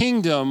 His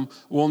kingdom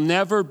will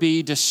never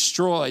be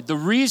destroyed. The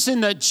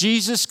reason that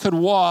Jesus could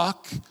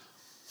walk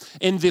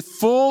in the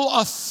full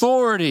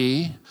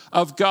authority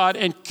of God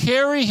and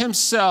carry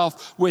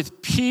himself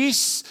with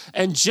peace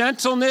and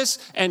gentleness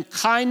and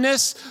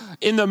kindness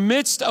in the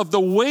midst of the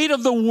weight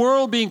of the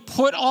world being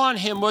put on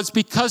him was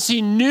because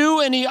he knew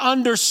and he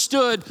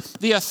understood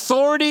the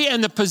authority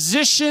and the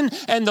position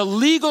and the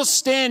legal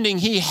standing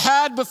he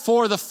had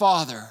before the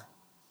Father.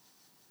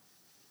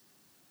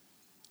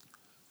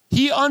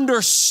 He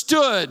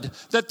understood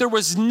that there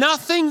was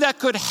nothing that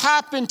could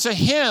happen to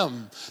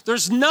him.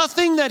 There's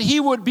nothing that he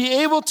would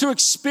be able to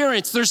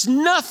experience. There's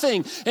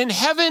nothing in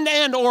heaven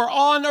and or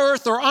on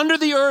earth or under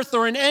the earth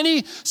or in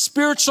any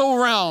spiritual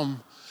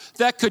realm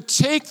that could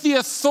take the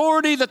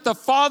authority that the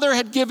Father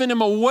had given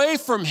him away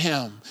from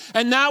him.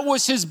 And that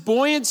was his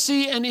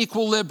buoyancy and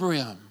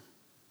equilibrium.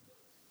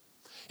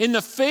 In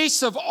the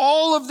face of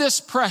all of this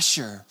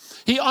pressure,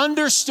 he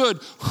understood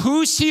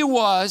whose he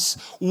was,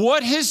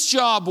 what his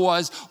job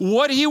was,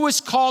 what he was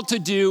called to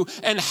do,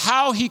 and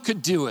how he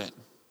could do it.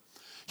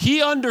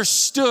 He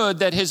understood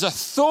that his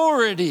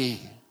authority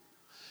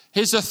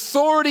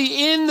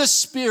in the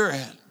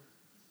Spirit,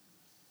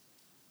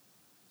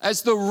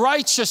 as the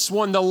righteous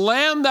one, the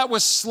Lamb that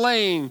was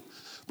slain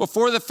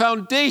before the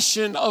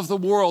foundation of the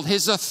world,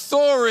 his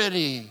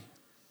authority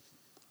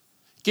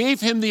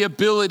gave him the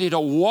ability to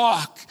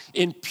walk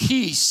in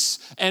peace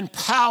and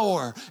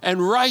power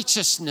and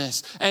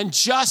righteousness and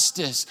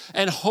justice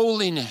and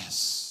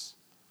holiness.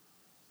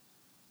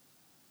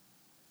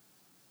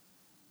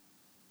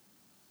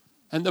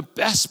 And the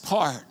best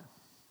part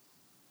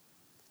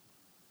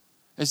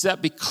is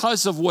that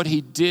because of what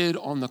he did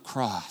on the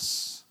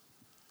cross,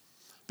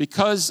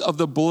 because of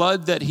the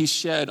blood that he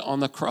shed on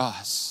the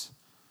cross,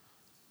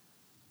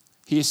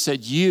 he has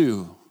said,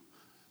 you,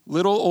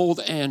 little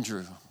old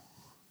Andrew,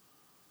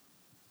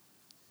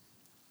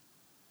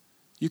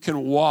 you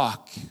can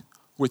walk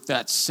with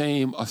that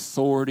same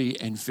authority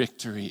and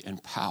victory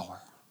and power.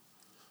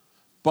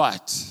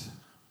 But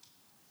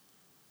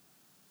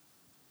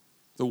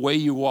the way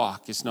you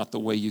walk is not the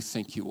way you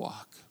think you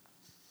walk.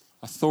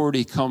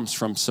 Authority comes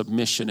from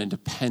submission and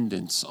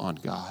dependence on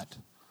God.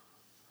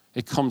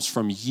 It comes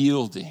from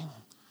yielding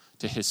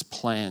to his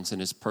plans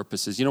and his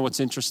purposes. You know what's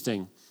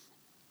interesting?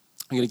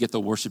 I'm going to get the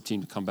worship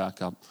team to come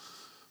back up.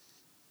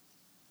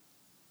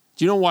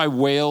 Do you know why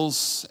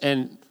whales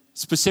and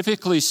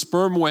specifically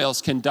sperm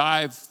whales can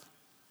dive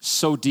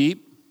so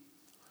deep?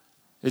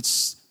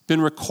 It's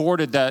been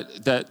recorded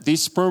that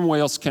these sperm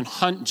whales can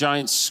hunt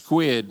giant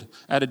squid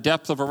at a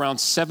depth of around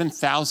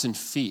 7,000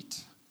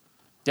 feet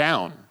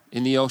down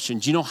in the ocean.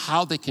 Do you know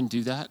how they can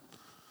do that?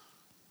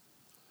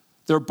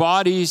 Their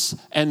bodies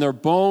and their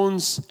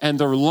bones and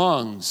their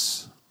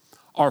lungs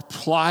are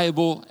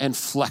pliable and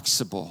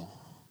flexible.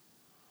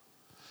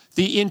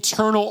 The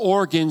internal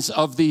organs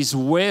of these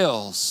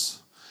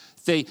whales,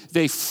 they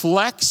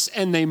flex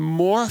and they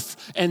morph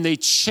and they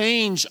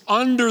change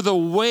under the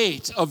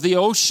weight of the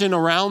ocean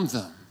around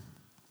them.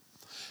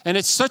 And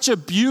it's such a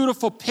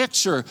beautiful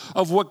picture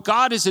of what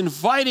God is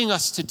inviting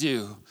us to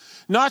do.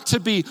 Not to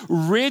be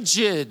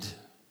rigid,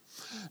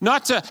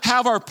 not to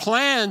have our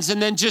plans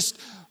and then just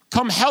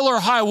come hell or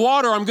high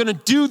water, I'm going to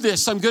do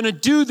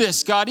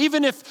this, God.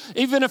 Even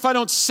if I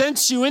don't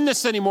sense you in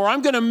this anymore,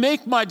 I'm going to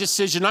make my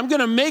decision. I'm going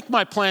to make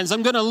my plans.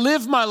 I'm going to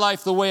live my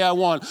life the way I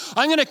want.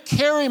 I'm going to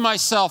carry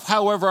myself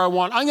however I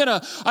want. I'm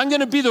going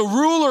to be the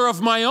ruler of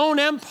my own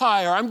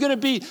empire. I'm going to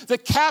be the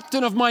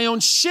captain of my own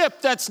ship.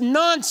 That's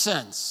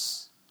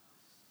nonsense.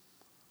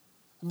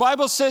 The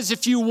Bible says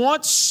if you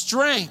want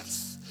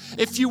strength,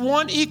 if you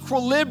want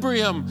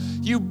equilibrium,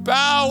 you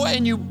bow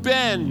and you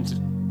bend.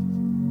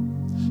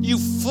 You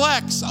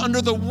flex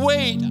under the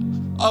weight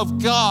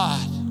of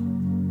God.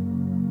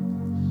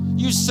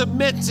 You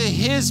submit to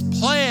His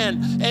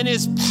plan and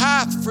His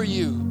path for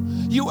you.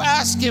 You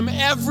ask Him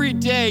every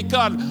day,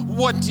 God,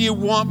 what do you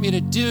want me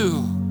to do?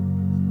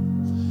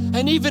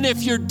 And even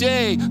if your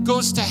day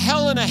goes to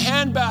hell in a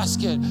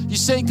handbasket, you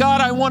say,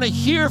 God, I want to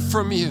hear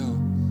from you.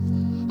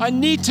 I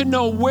need to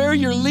know where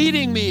you're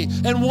leading me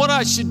and what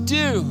I should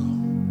do.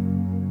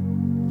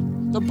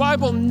 The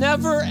Bible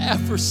never,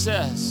 ever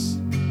says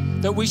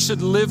that we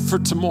should live for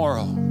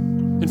tomorrow.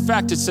 In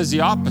fact, it says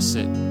the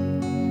opposite.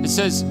 It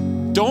says,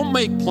 don't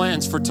make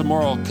plans for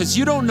tomorrow because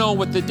you don't know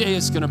what the day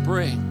is going to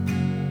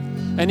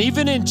bring. And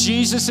even in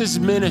Jesus'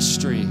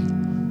 ministry,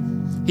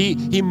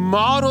 he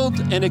modeled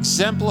and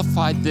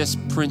exemplified this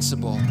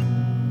principle.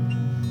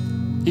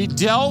 He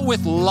dealt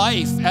with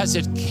life as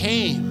it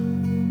came.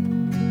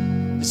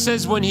 It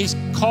says when he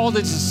called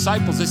his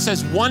disciples, it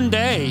says one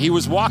day he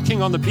was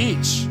walking on the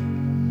beach.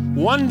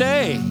 One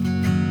day.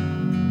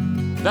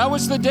 That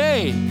was the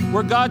day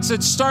where God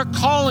said, start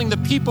calling the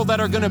people that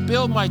are going to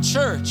build my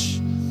church.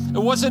 It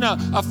wasn't a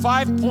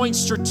 5-point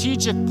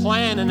strategic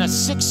plan and a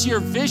 6-year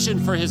vision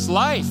for his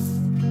life.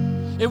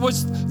 It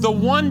was the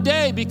one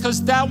day,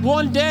 because that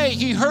one day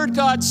he heard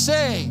God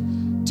say,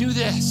 do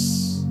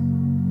this.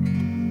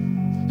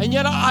 And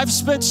yet I've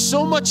spent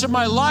so much of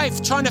my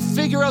life trying to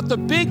figure out the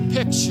big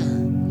picture,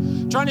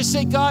 trying to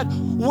say, God,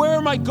 where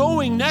am I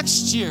going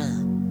next year?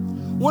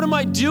 What am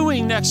I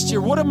doing next year?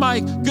 What am I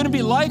going to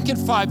be like in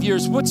 5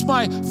 years? What's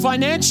my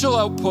financial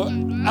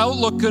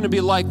outlook going to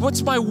be like?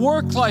 What's my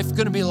work life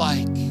going to be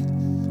like?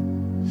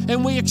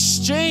 And we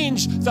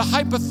exchange the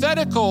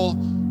hypothetical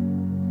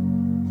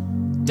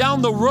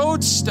down the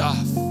road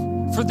stuff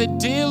for the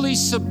daily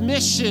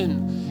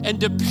submission and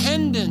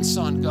dependence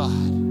on God.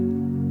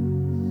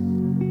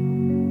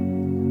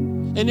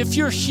 And if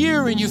you're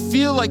here and you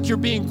feel like you're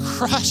being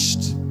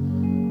crushed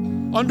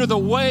under the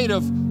weight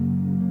of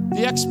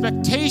the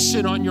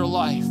expectation on your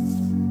life,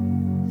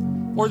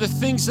 or the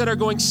things that are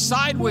going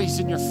sideways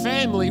in your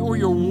family or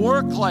your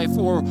work life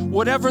or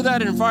whatever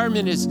that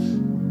environment is,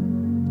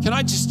 can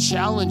I just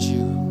challenge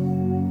you?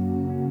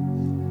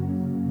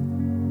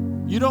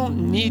 You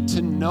don't need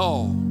to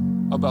know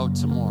about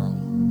tomorrow.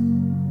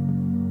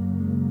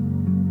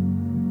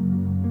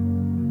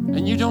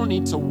 And you don't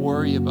need to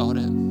worry about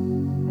it.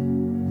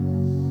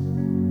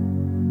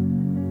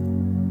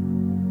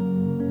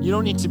 You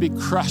don't need to be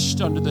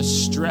crushed under the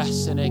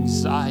stress and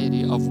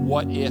anxiety of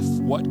what if,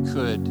 what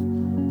could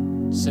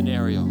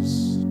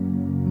scenarios.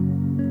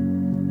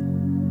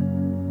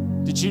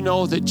 Did you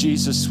know that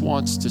Jesus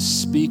wants to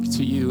speak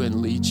to you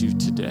and lead you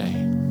today?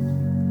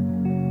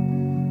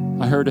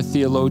 I heard a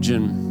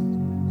theologian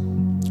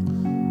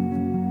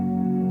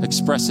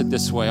express it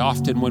this way.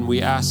 Often when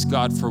we ask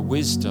God for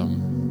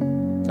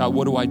wisdom, God,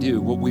 what do I do?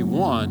 What we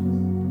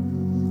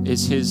want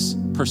is His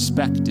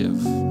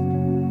perspective.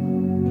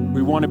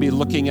 We want to be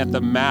looking at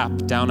the map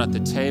down at the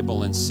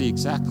table and see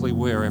exactly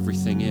where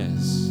everything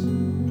is.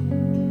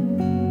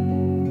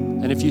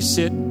 And if you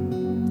sit,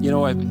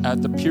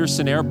 at the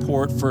Pearson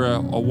Airport for a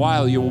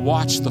while, you'll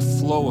watch the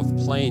flow of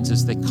planes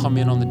as they come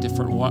in on the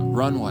different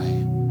runway.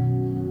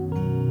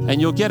 And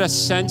you'll get a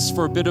sense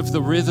for a bit of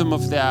the rhythm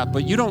of that,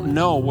 but you don't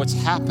know what's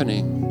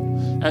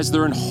happening as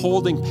they're in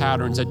holding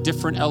patterns at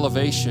different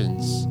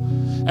elevations,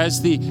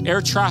 as the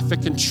air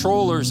traffic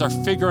controllers are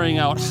figuring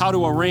out how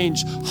to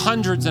arrange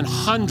hundreds and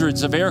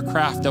hundreds of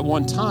aircraft at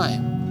one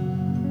time.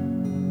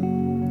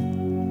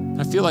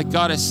 I feel like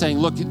God is saying,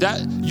 look,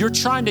 that you're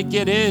trying to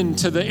get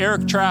into the air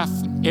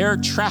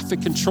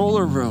traffic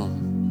controller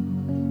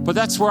room, but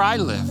that's where I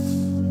live.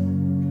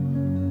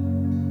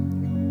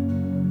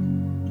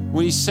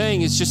 What He's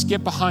saying is just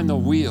get behind the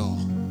wheel,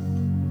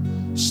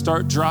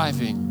 start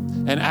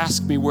driving, and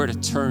ask me where to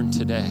turn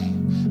today.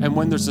 And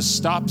when there's a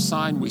stop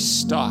sign, we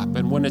stop.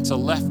 And when it's a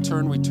left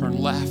turn, we turn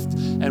left.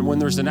 And when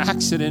there's an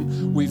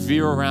accident, we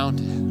veer around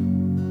it.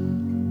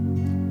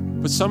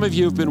 But some of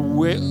you have been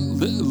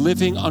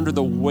living under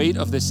the weight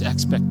of this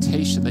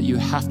expectation that you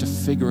have to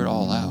figure it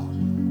all out.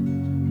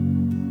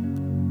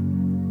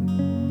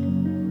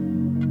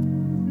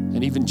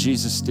 And even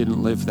Jesus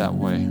didn't live that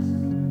way.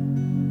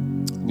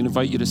 I'm going going to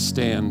invite you to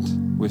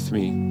stand with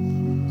me.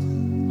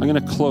 I'm going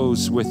to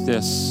close with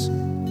this,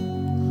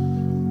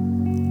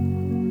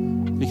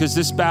 because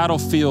this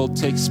battlefield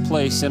takes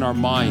place in our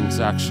minds,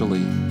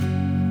 actually.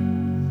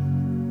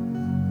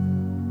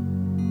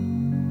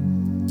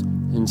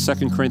 In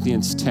 2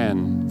 Corinthians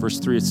 10, verse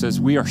 3, it says,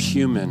 "We are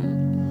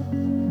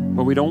human,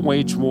 but we don't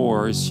wage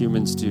war as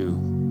humans do.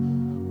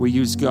 We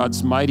use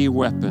God's mighty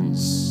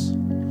weapons,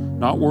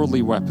 not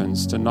worldly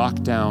weapons, to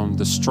knock down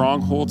the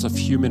strongholds of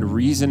human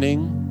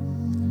reasoning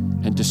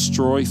and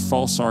destroy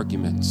false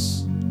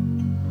arguments.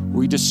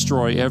 We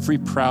destroy every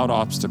proud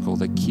obstacle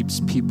that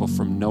keeps people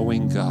from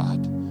knowing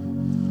God.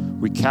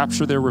 We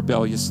capture their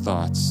rebellious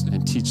thoughts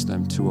and teach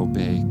them to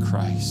obey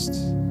Christ."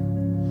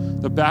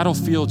 The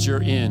battlefield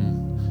you're in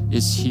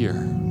is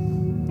here.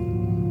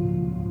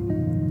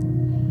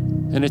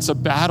 And it's a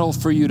battle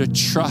for you to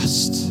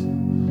trust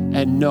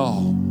and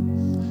know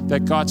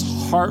that God's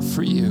heart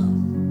for you,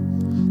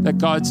 that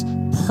God's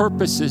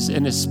purposes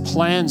and his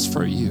plans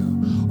for you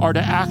are to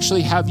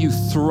actually have you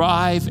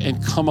thrive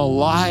and come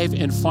alive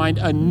and find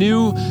a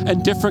new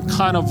and different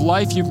kind of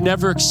life you've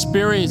never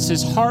experienced.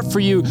 His heart for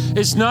you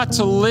is not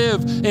to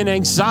live in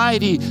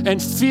anxiety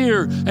and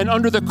fear and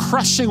under the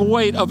crushing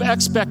weight of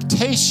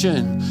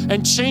expectation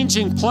and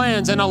changing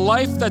plans and a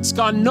life that's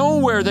gone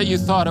nowhere that you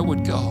thought it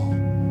would go.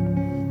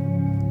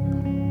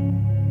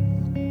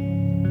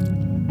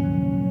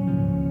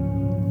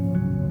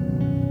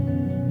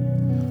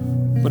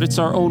 But it's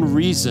our own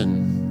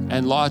reason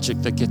and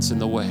logic that gets in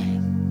the way.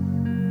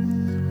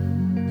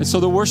 And so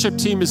the worship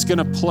team is going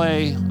to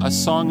play a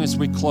song as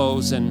we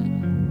close,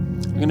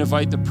 and I'm going to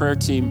invite the prayer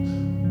team.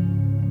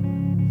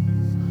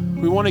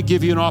 We want to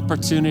give you an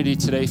opportunity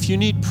today. If you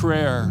need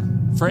prayer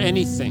for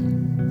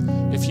anything,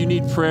 if you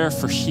need prayer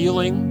for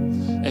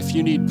healing, if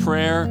you need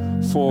prayer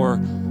for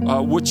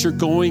what you're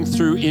going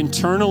through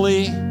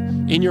internally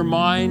in your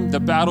mind, the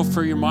battle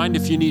for your mind,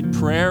 if you need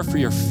prayer for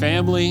your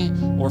family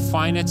or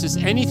finances,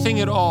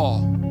 anything at all,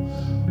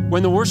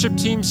 when the worship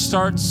team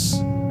starts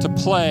to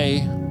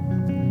play,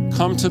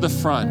 come to the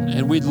front,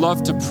 and we'd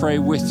love to pray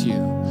with you.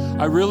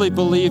 I really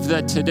believe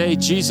that today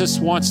Jesus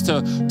wants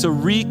to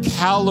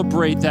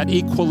recalibrate that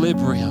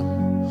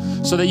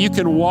equilibrium so that you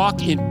can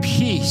walk in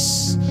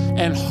peace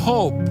and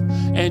hope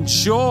and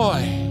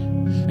joy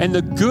and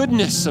the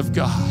goodness of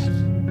God,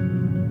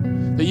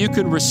 that you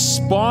can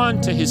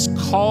respond to his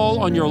call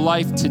on your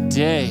life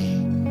today,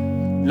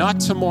 not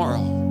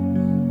tomorrow.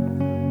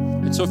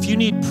 And so if you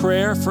need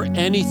prayer for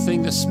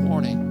anything this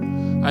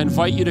morning, I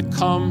invite you to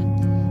come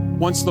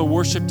once the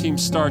worship team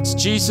starts.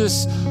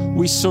 Jesus,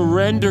 we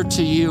surrender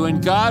to you.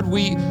 And God,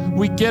 we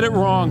get it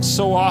wrong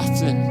so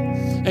often.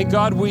 And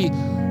God, we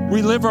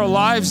live our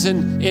lives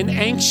in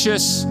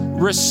anxious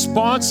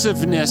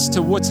responsiveness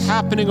to what's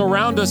happening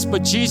around us.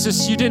 But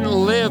Jesus, you didn't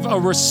live a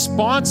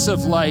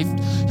responsive life.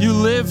 You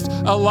lived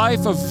a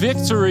life of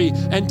victory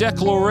and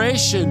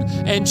declaration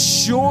and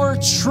sure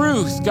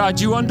truth. God,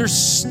 you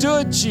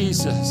understood,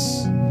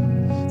 Jesus,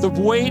 the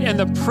weight and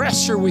the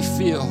pressure we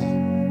feel.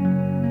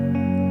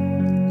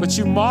 But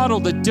you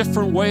modeled a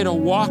different way to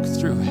walk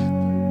through it.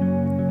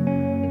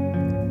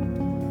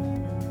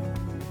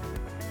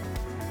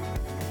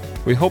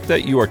 We hope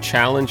that you are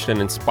challenged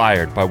and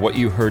inspired by what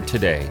you heard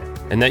today,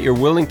 and that you're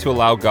willing to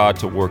allow God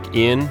to work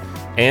in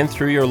and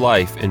through your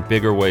life in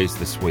bigger ways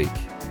this week.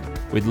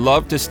 We'd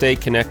love to stay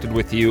connected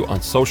with you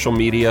on social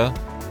media,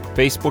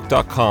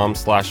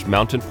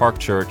 facebook.com/Mountain Park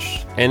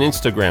Church and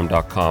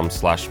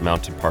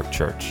instagram.com/Mountain Park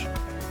Church.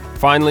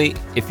 Finally,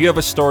 if you have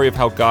a story of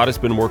how God has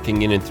been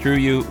working in and through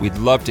you, we'd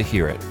love to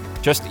hear it.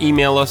 Just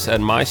email us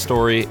at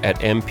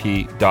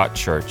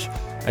mystory@mp.church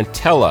and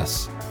tell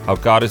us how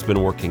God has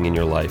been working in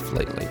your life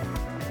lately.